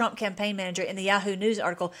a third Trump campaign manager in the Yahoo News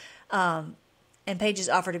article, and Page's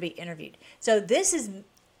offer to be interviewed. So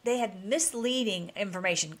they had misleading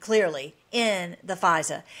information clearly in the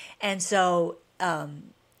FISA, and so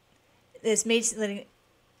this misleading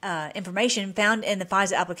information found in the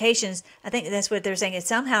FISA applications, I think that's what they're saying, it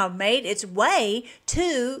somehow made its way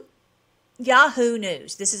to Yahoo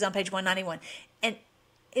News. This is on page 191. And,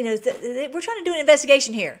 we're trying to do an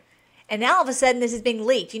investigation here. And now all of a sudden this is being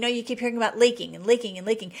leaked. You keep hearing about leaking and leaking and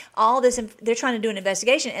leaking. All this, they're trying to do an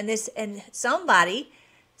investigation. And somebody,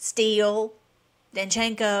 Steele,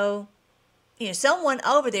 Danchenko, someone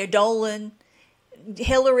over there, Dolan,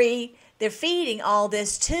 Hillary, they're feeding all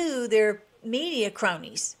this to their media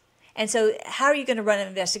cronies. And so how are you going to run an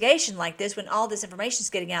investigation like this when all this information is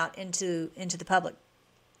getting out into the public?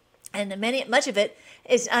 And much of it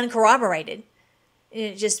is uncorroborated,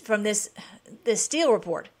 just from this Steele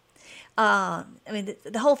report. The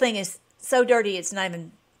whole thing is so dirty it's not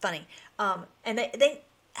even funny. And they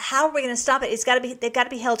how are we going to stop it? They've got to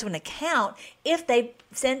be held to an account if they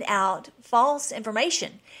send out false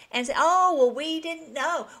information and say, "Oh, well, we didn't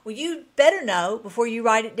know." Well, you better know before you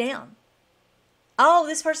write it down. Oh,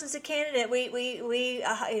 this person's a candidate.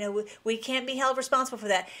 We can't be held responsible for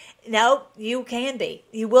that. No, you can be.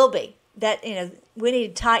 You will be. that, we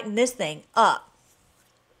need to tighten this thing up.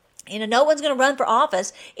 No one's going to run for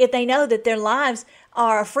office if they know that their lives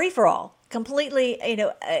are a free-for-all. Completely,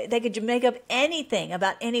 they could make up anything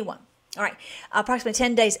about anyone. All right. Approximately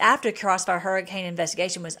 10 days after the Crossfire Hurricane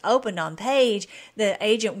investigation was opened on Page, the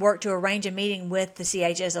agent worked to arrange a meeting with the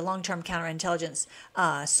CHS, a long-term counterintelligence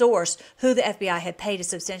source, who the FBI had paid a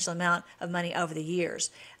substantial amount of money over the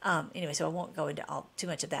years. Anyway, so I won't go into too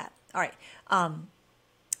much of that. All right. All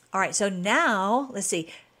right. So now, let's see.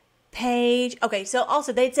 Page. Okay. So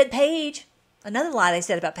also they said Page, another lie they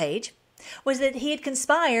said about Page, was that he had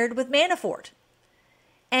conspired with Manafort.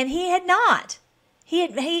 And he had not.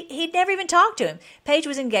 He'd never even talked to him. Page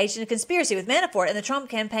was engaged in a conspiracy with Manafort and the Trump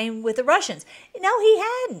campaign with the Russians. No, he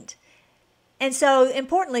hadn't. And so,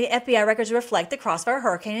 importantly, FBI records reflect the Crossfire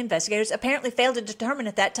Hurricane investigators apparently failed to determine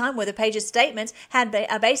at that time whether Page's statements had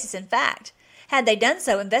a basis in fact. Had they done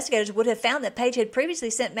so, investigators would have found that Page had previously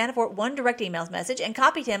sent Manafort one direct email message and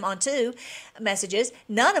copied him on 2 messages,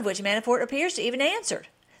 none of which Manafort appears to even answered.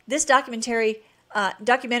 This documentary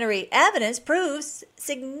evidence proves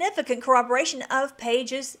significant corroboration of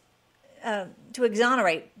Page's, to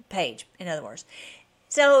exonerate Page, in other words.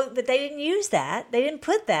 So, but they didn't use that. They didn't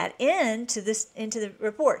put that into the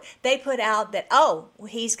report. They put out that,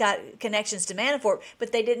 he's got connections to Manafort,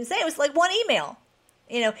 but they didn't say it was like one email.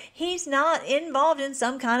 He's not involved in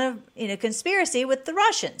some kind of, conspiracy with the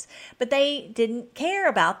Russians. But they didn't care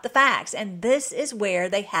about the facts. And this is where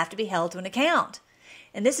they have to be held to an account.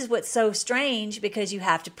 And this is what's so strange, because you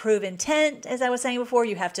have to prove intent, as I was saying before.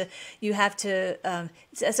 You have to.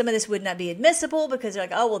 Some of this would not be admissible because they're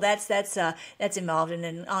like, that's involved in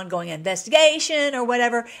an ongoing investigation or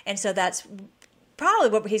whatever. And so that's probably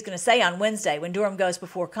what he's going to say on Wednesday when Durham goes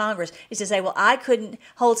before Congress, is to say, well, I couldn't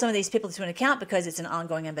hold some of these people to an account because it's an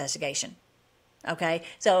ongoing investigation. Okay,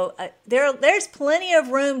 so there's plenty of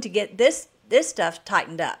room to get this stuff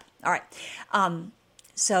tightened up. All right.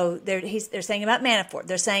 So they're saying about Manafort.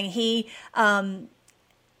 They're saying he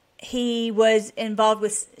was involved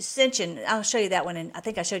with Sinchin. I'll show you that one, and I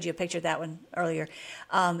think I showed you a picture of that one earlier.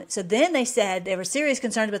 So then they said they were serious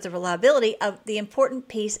concerned about the reliability of the important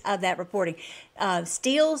piece of that reporting.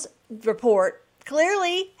 Steele's report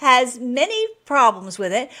clearly has many problems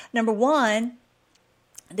with it. Number one,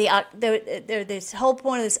 this whole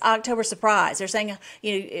point of this October surprise. They're saying,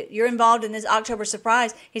 you're involved in this October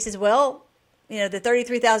surprise. He says, well, the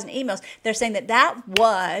 33,000 emails, they're saying that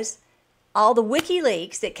was all the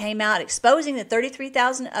WikiLeaks that came out exposing the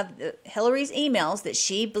 33,000 of Hillary's emails that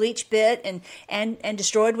she bleach bit and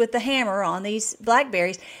destroyed with the hammer on these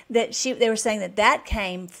BlackBerries, they were saying that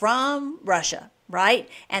came from Russia, right?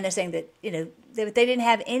 And they're saying that, they didn't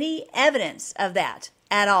have any evidence of that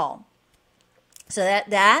at all. So that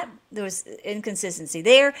there was inconsistency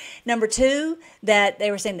there. Number two, that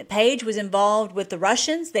they were saying that Page was involved with the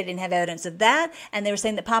Russians. They didn't have evidence of that. And they were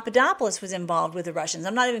saying that Papadopoulos was involved with the Russians.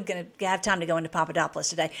 I'm not even going to have time to go into Papadopoulos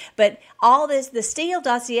today. But all this, the Steele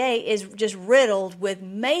dossier is just riddled with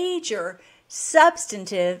major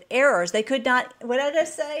substantive errors. They could not, what did I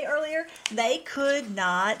just say earlier? They could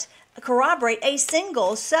not corroborate a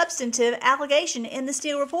single substantive allegation in the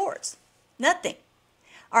Steele reports. Nothing.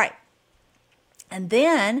 All right. And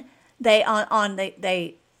then they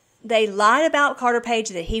lied about Carter Page,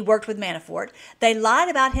 that he worked with Manafort. They lied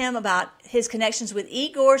about him, about his connections with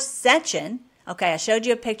Igor Sechin. Okay, I showed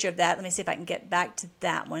you a picture of that. Let me see if I can get back to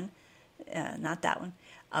that one. Not that one.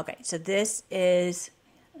 Okay, so this is,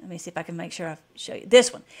 let me see if I can make sure I show you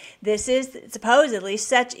this one. This is supposedly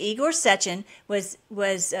Igor Sechin was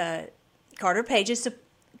Carter Page's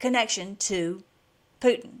connection to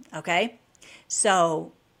Putin. Okay,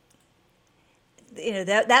 so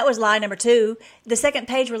that was lie number two. The second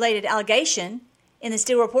Page-related allegation in the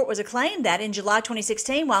Steele report was a claim that in July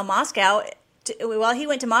 2016, while he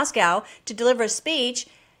went to Moscow to deliver a speech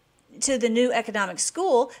to the new economic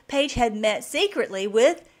school, Page had met secretly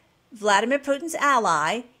with Vladimir Putin's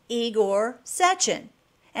ally, Igor Sechin,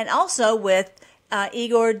 and also with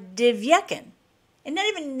Igor Divyekin. And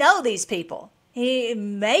didn't even know these people. He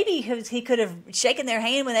could have shaken their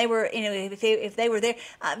hand when they were, if they were there.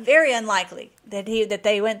 Very unlikely that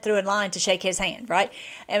they went through in line to shake his hand, right?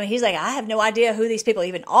 I mean, he's like, I have no idea who these people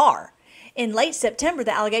even are. In late September,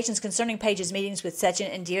 the allegations concerning Page's meetings with Sechin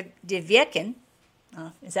and Divyekin,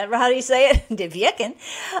 is that how you say it? Divyekin,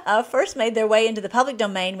 first made their way into the public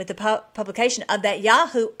domain with the publication of that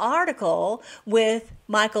Yahoo article with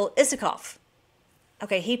Michael Isikoff.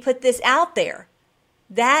 Okay, he put this out there.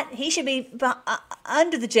 That he should be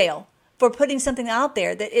under the jail for putting something out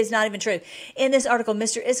there that is not even true. In this article,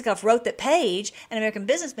 Mr. Isikoff wrote that Page, an American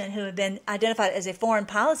businessman who had been identified as a foreign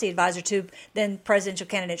policy advisor to then presidential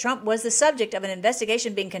candidate Trump, was the subject of an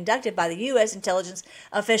investigation being conducted by the U.S. intelligence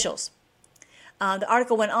officials. The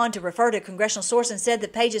article went on to refer to a congressional source and said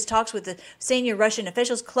that Page's talks with the senior Russian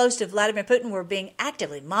officials close to Vladimir Putin were being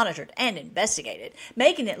actively monitored and investigated,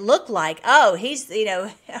 making it look like, oh, he's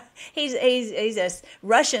he's a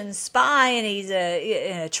Russian spy and he's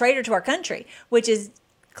a traitor to our country, which is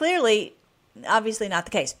clearly, obviously not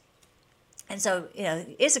the case. And so,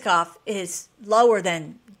 Isikoff is lower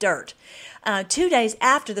than dirt. 2 days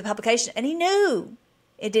after the publication, and he knew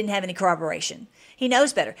it didn't have any corroboration. He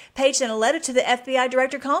knows better. Page sent a letter to the FBI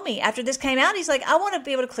director Comey. After this came out, he's like, I want to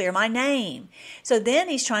be able to clear my name. So then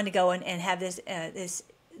he's trying to go and have this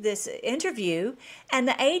interview, and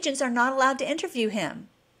the agents are not allowed to interview him,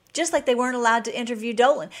 just like they weren't allowed to interview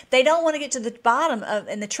Dolan. They don't want to get to the bottom of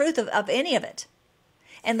and the truth of any of it.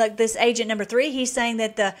 And like this agent number 3, he's saying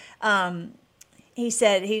that they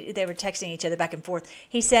were texting each other back and forth.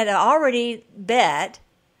 He said, I already bet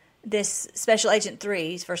this Special Agent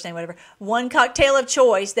 3's first name, whatever, one cocktail of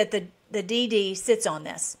choice that the DD sits on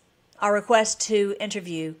this. Our request to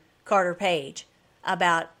interview Carter Page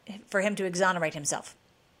for him to exonerate himself.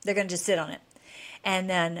 They're going to just sit on it. And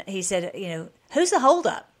then he said, who's the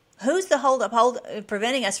holdup? Who's the holdup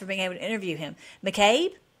preventing us from being able to interview him?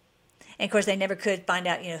 McCabe? And of course, they never could find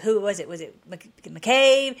out, who was it? Was it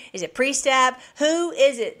McCabe? Is it Priestap? Who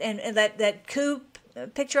is it? And that coup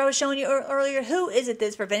picture I was showing you earlier, who is it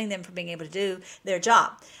that's preventing them from being able to do their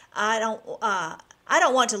job? I don't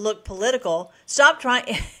want to look political. Stop trying.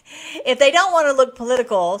 If they don't want to look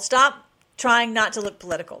political, stop trying not to look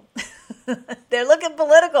political. They're looking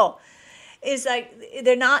political. It's like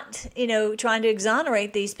they're not, trying to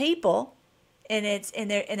exonerate these people, and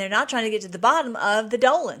they're not trying to get to the bottom of the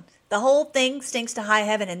Dolan. The whole thing stinks to high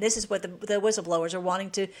heaven, and this is what the whistleblowers are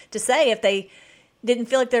wanting to say if they didn't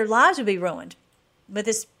feel like their lives would be ruined with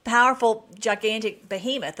this powerful, gigantic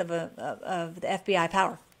behemoth of the FBI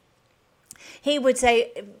power. He would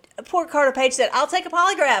say, poor Carter Page said, I'll take a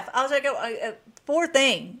polygraph. I'll take a poor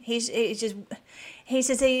thing. He says,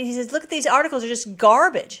 look at these articles, are just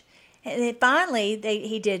garbage. And then finally,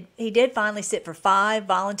 he did finally sit for 5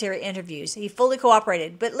 voluntary interviews. He fully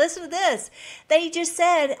cooperated. But listen to this. They just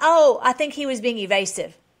said, I think he was being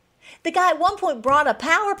evasive. The guy at one point brought a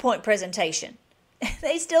PowerPoint presentation.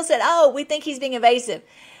 They still said, we think he's being evasive.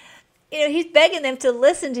 He's begging them to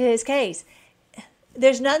listen to his case.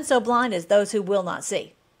 There's none so blind as those who will not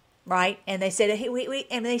see, right? And they said,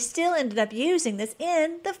 and they still ended up using this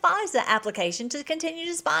in the FISA application to continue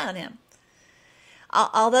to spy on him.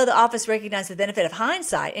 Although the office recognized the benefit of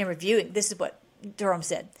hindsight in reviewing, this is what Durham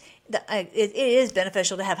said, it is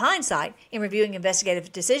beneficial to have hindsight in reviewing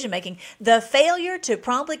investigative decision-making. The failure to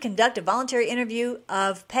promptly conduct a voluntary interview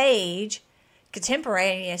of Page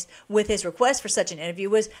contemporaneous with his request for such an interview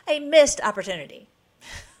was a missed opportunity.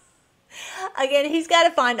 Again, he's got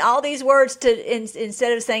to find all these words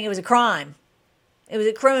instead of saying it was a crime. It was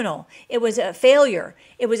a criminal. It was a failure.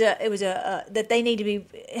 It was that they need to be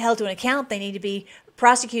held to an account. They need to be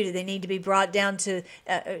prosecuted. They need to be brought down to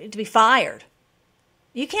be fired.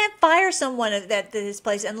 You can't fire someone at this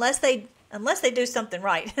place unless they do something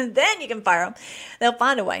right. Then you can fire them. They'll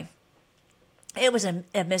find a way. It was a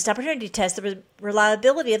missed opportunity to test the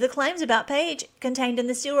reliability of the claims about Page contained in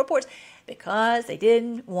the Steele reports because they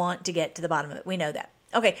didn't want to get to the bottom of it. We know that.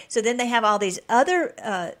 Okay, so then they have all these other,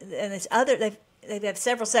 they have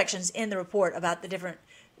several sections in the report about the different,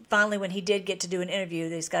 finally when he did get to do an interview,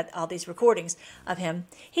 he's got all these recordings of him.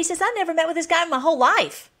 He says, I never met with this guy in my whole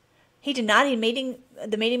life. He denied the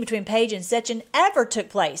meeting between Page and Sechin ever took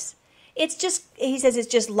place. It's just, he says, it's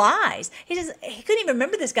just lies. He says he couldn't even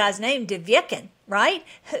remember this guy's name, Devyekin, right?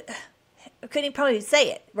 Couldn't even probably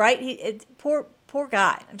say it, right? Poor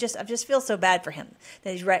guy. I just feel so bad for him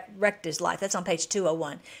that he's wrecked his life. That's on page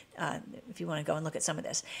 201, if you want to go and look at some of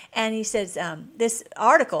this. And he says, this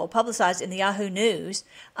article publicized in the Yahoo News,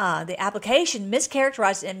 the application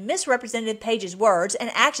mischaracterized and misrepresented Page's words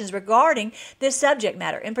and actions regarding this subject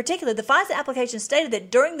matter. In particular, the FISA application stated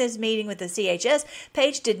that during this meeting with the CHS,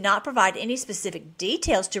 Page did not provide any specific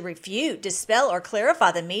details to refute, dispel, or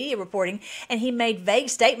clarify the media reporting, and he made vague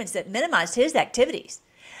statements that minimized his activities.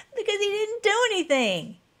 Because he didn't do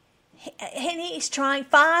anything. And he's trying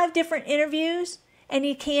 5 different interviews, and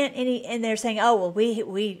he can't. And they're saying, "Oh, well,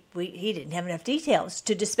 he didn't have enough details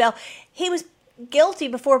to dispel." He was guilty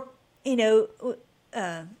before, he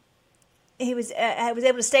was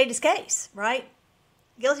able to state his case, right?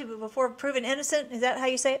 guilty before proven innocent. Is that how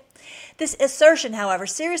you say it? This assertion, however,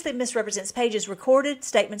 seriously misrepresents Page's recorded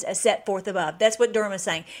statements as set forth above. That's what Durham is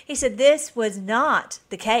saying. He said this was not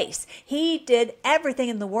the case. He did everything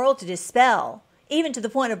in the world to dispel, even to the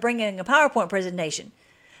point of bringing a PowerPoint presentation.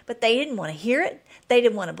 But they didn't want to hear it. They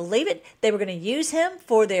didn't want to believe it. They were going to use him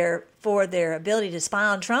for their ability to spy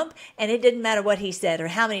on Trump, and it didn't matter what he said or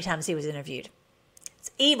how many times he was interviewed.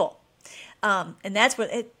 It's evil. And that's what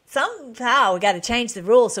somehow we got to change the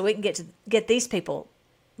rules so we can get these people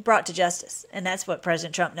brought to justice. And that's what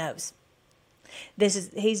President Trump knows.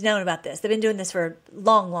 He's known about this. They've been doing this for a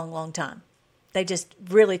long, long, long time. They just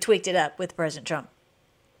really tweaked it up with President Trump.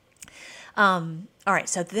 All right,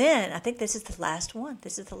 so then I think this is the last one.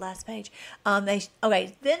 This is the last page. Then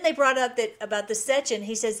they brought up that about the Sechin.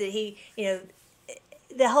 He says that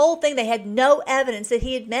the whole thing, they had no evidence that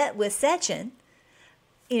he had met with Sechin,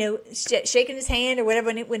 shaking his hand or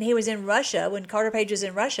whatever when he was in Russia, when Carter Page was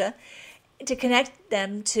in Russia, to connect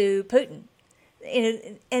them to Putin.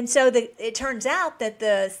 And so it turns out that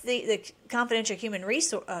the confidential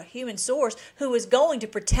human source who was going to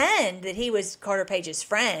pretend that he was Carter Page's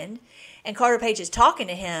friend, and Carter Page is talking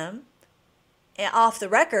to him off the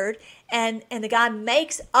record, and the guy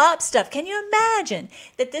makes up stuff. Can you imagine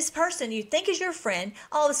that this person you think is your friend,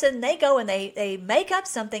 all of a sudden they go and they make up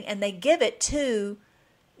something and they give it to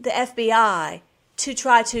the FBI to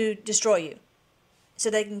try to destroy you so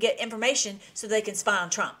they can get information so they can spy on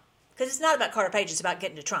Trump? Because it's not about Carter Page, it's about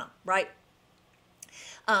getting to Trump, right?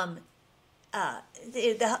 And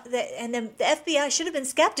then the FBI should have been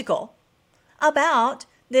skeptical about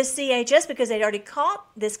this CHS because they'd already caught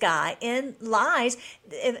this guy in lies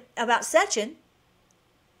about Sechin,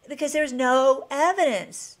 because there's no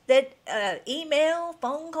evidence that email,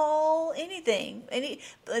 phone call, anything,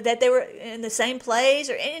 that they were in the same place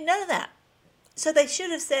or none of that. So they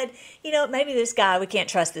should have said, maybe this guy, we can't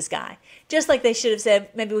trust this guy. Just like they should have said,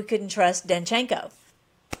 maybe we couldn't trust Danchenko.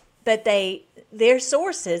 But their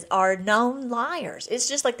sources are known liars. It's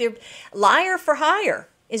just like they're liar for hire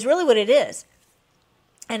is really what it is.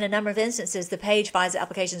 In a number of instances, the Page FISA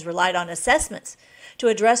applications relied on assessments to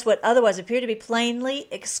address what otherwise appear to be plainly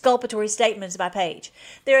exculpatory statements by Page.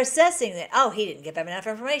 They're assessing that, he didn't give them enough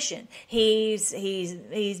information. He's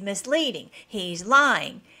misleading. He's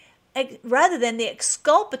lying. Rather than the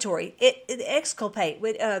exculpatory, exculpate.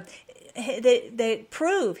 They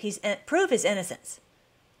prove his innocence.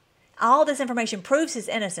 All this information proves his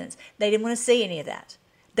innocence. They didn't want to see any of that.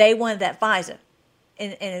 They wanted that FISA.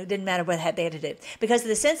 And it didn't matter what they had to do. Because of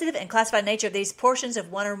the sensitive and classified nature of these portions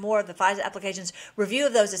of one or more of the FISA applications, review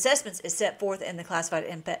of those assessments is set forth in the classified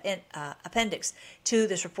appendix to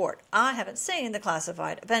this report. I haven't seen the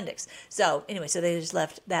classified appendix. So anyway, so they just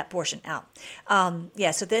left that portion out.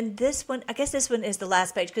 So then this one, I guess this one is the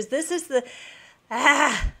last page, because this is the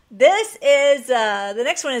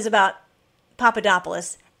next one is about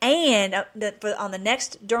Papadopoulos. And on the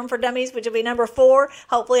next Durham for Dummies, which will be number 4,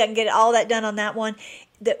 hopefully I can get all that done on that one.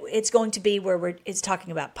 It's going to be where it's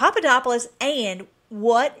talking about Papadopoulos and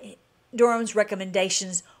what Durham's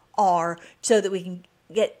recommendations are, so that we can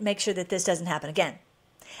make sure that this doesn't happen again.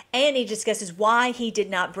 And he discusses why he did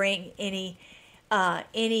not bring any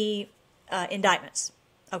indictments.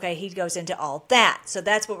 Okay, he goes into all that. So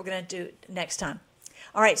that's what we're going to do next time.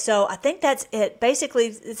 All right, so I think that's it. Basically,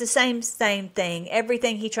 it's the same thing.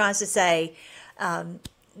 Everything he tries to say,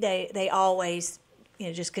 they always,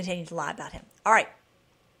 just continue to lie about him. All right.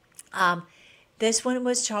 This one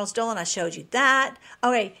was Charles Dolan. I showed you that.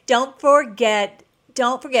 Okay, don't forget,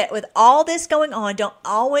 with all this going on,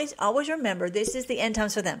 always remember, this is the end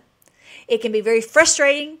times for them. It can be very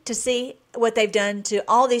frustrating to see what they've done to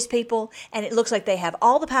all these people, and it looks like they have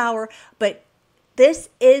all the power, but this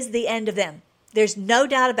is the end of them. There's no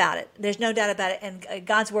doubt about it. And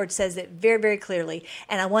God's word says it very, very clearly.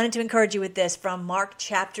 And I wanted to encourage you with this from Mark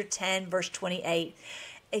chapter 10, verse 28.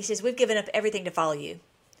 He says, we've given up everything to follow you.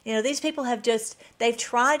 These people they've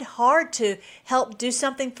tried hard to help do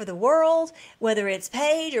something for the world, whether it's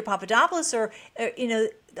Page or Papadopoulos or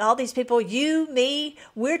all these people, you, me,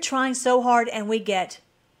 we're trying so hard, and we get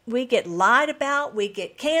lied about, we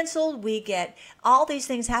get canceled, we get all these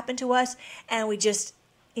things happen to us, and we just,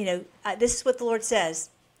 this is what the Lord says.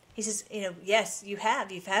 He says, yes, you have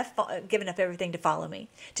given up everything to follow me,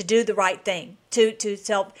 to do the right thing, to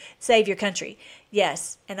help save your country.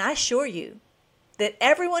 Yes, and I assure you that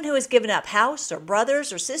everyone who has given up house or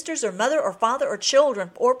brothers or sisters or mother or father or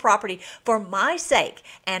children or property for my sake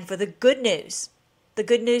and for the good news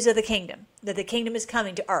of the kingdom, that the kingdom is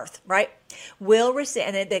coming to earth, right, will receive,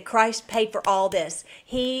 and that Christ paid for all this.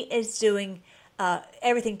 He is doing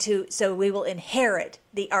everything so we will inherit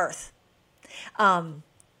the earth.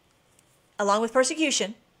 along with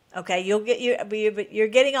persecution. Okay, you're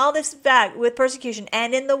getting all this back with persecution,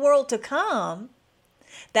 and in the world to come,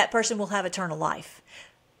 that person will have eternal life.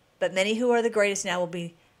 But many who are the greatest now will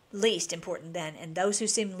be least important then, and those who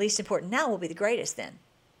seem least important now will be the greatest then.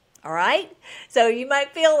 All right? So you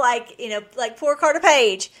might feel like, like poor Carter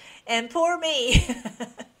Page and poor me.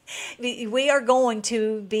 We are going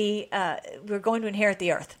to we're going to inherit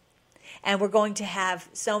the earth. And we're going to have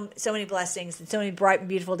so many blessings and so many bright and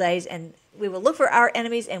beautiful days, and we will look for our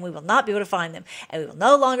enemies, and we will not be able to find them, and we will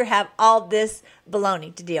no longer have all this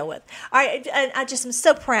baloney to deal with. All right, and I just am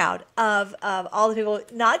so proud of all the people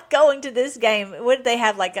not going to this game. What did they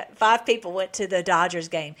have? Like 5 people went to the Dodgers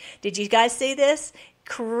game. Did you guys see this?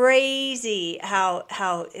 Crazy how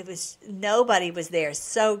it was, nobody was there.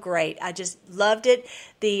 So great. I just loved it.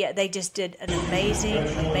 They just did an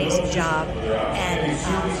amazing job, and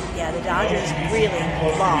the Dodgers really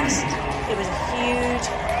lost. It was a huge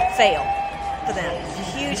fail for them,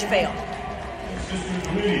 huge fail,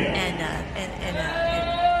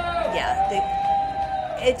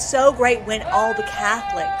 it's so great when all the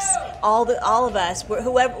Catholics, all of us,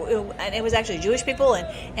 whoever, and it was actually Jewish people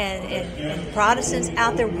and Protestants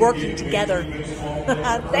out there working together.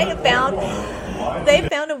 They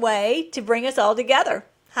found a way to bring us all together.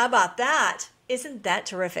 How about that? Isn't that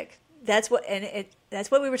terrific? That's what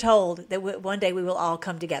we were told, that one day we will all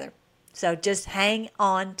come together. So just hang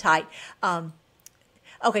on tight.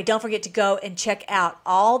 Okay, don't forget to go and check out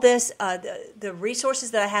all this, the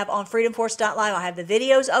resources that I have on freedomforce.live. I have the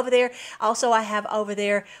videos over there. Also, I have over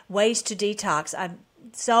there ways to detox.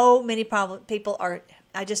 So many people are,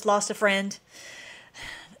 I just lost a friend.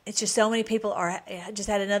 It's just so many people are, I just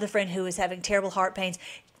had another friend who is having terrible heart pains.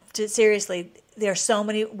 Seriously, there are so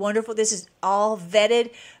many wonderful, this is all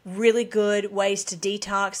vetted, really good ways to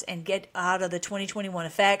detox and get out of the 2021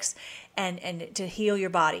 effects and to heal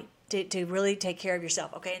your body. To really take care of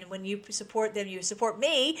yourself, okay? And when you support them, you support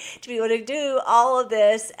me to be able to do all of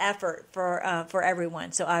this effort for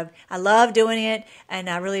everyone. So I love doing it, and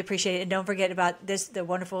I really appreciate it. And don't forget about this, the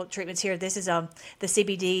wonderful treatments here. This is the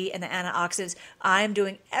CBD and the antioxidants. I am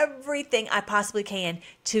doing everything I possibly can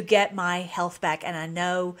to get my health back, and I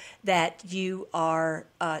know that you are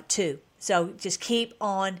too. So just keep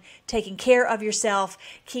on taking care of yourself.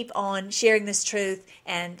 Keep on sharing this truth,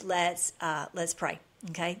 and let's pray,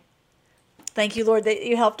 okay? Thank you, Lord, that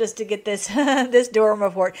you helped us to get this this Durham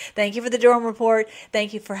report. Thank you for the Durham report.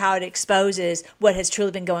 Thank you for how it exposes what has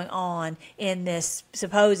truly been going on in this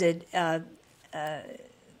supposed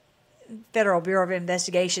Federal Bureau of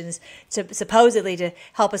Investigations, supposedly to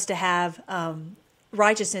help us to have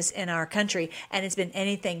righteousness in our country, and it's been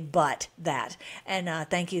anything but that. And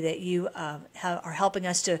thank you that you are helping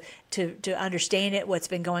us to understand it, what's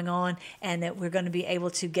been going on, and that we're going to be able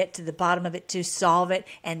to get to the bottom of it, to solve it,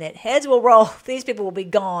 and that heads will roll. These people will be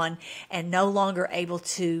gone and no longer able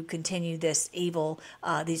to continue this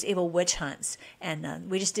these evil witch hunts. And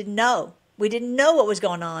we just didn't know. We didn't know what was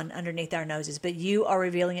going on underneath our noses, but you are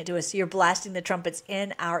revealing it to us. You're blasting the trumpets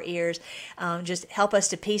in our ears. Just help us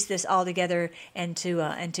to piece this all together and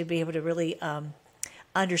to be able to really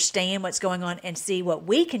understand what's going on and see what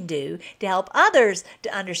we can do to help others to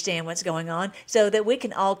understand what's going on, so that we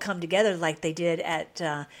can all come together like they did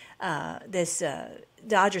at this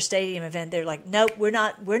Dodger Stadium event. They're like, nope, we're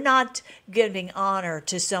not giving honor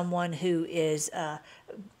to someone who is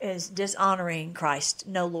dishonoring Christ.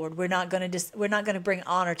 No, Lord, we're not going to bring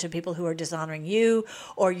honor to people who are dishonoring you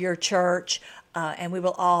or your church. And we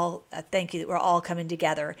will all thank you that we're all coming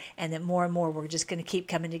together, and that more and more we're just going to keep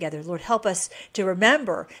coming together. Lord, help us to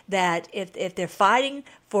remember that if they're fighting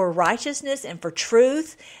for righteousness and for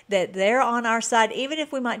truth, that they're on our side, even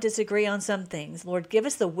if we might disagree on some things. Lord, give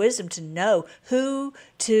us the wisdom to know who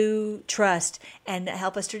to trust, and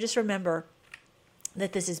help us to just remember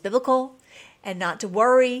that this is biblical, and not to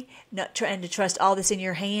worry, and to trust all this in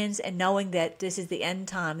your hands, and knowing that this is the end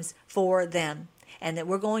times for them, and that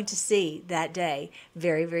we're going to see that day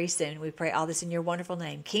very, very soon. We pray all this in your wonderful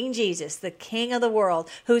name, King Jesus, the King of the world,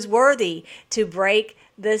 who's worthy to break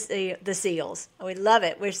the seals. We love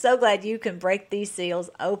it. We're so glad you can break these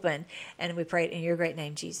seals open, and we pray it in your great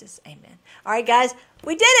name, Jesus. Amen. All right, guys,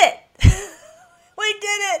 we did it. We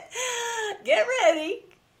did it. Get ready.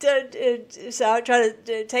 So I'll try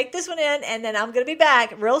to take this one in, and then I'm going to be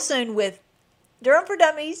back real soon with Durham for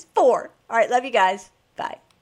Dummies 4. All right, love you guys. Bye.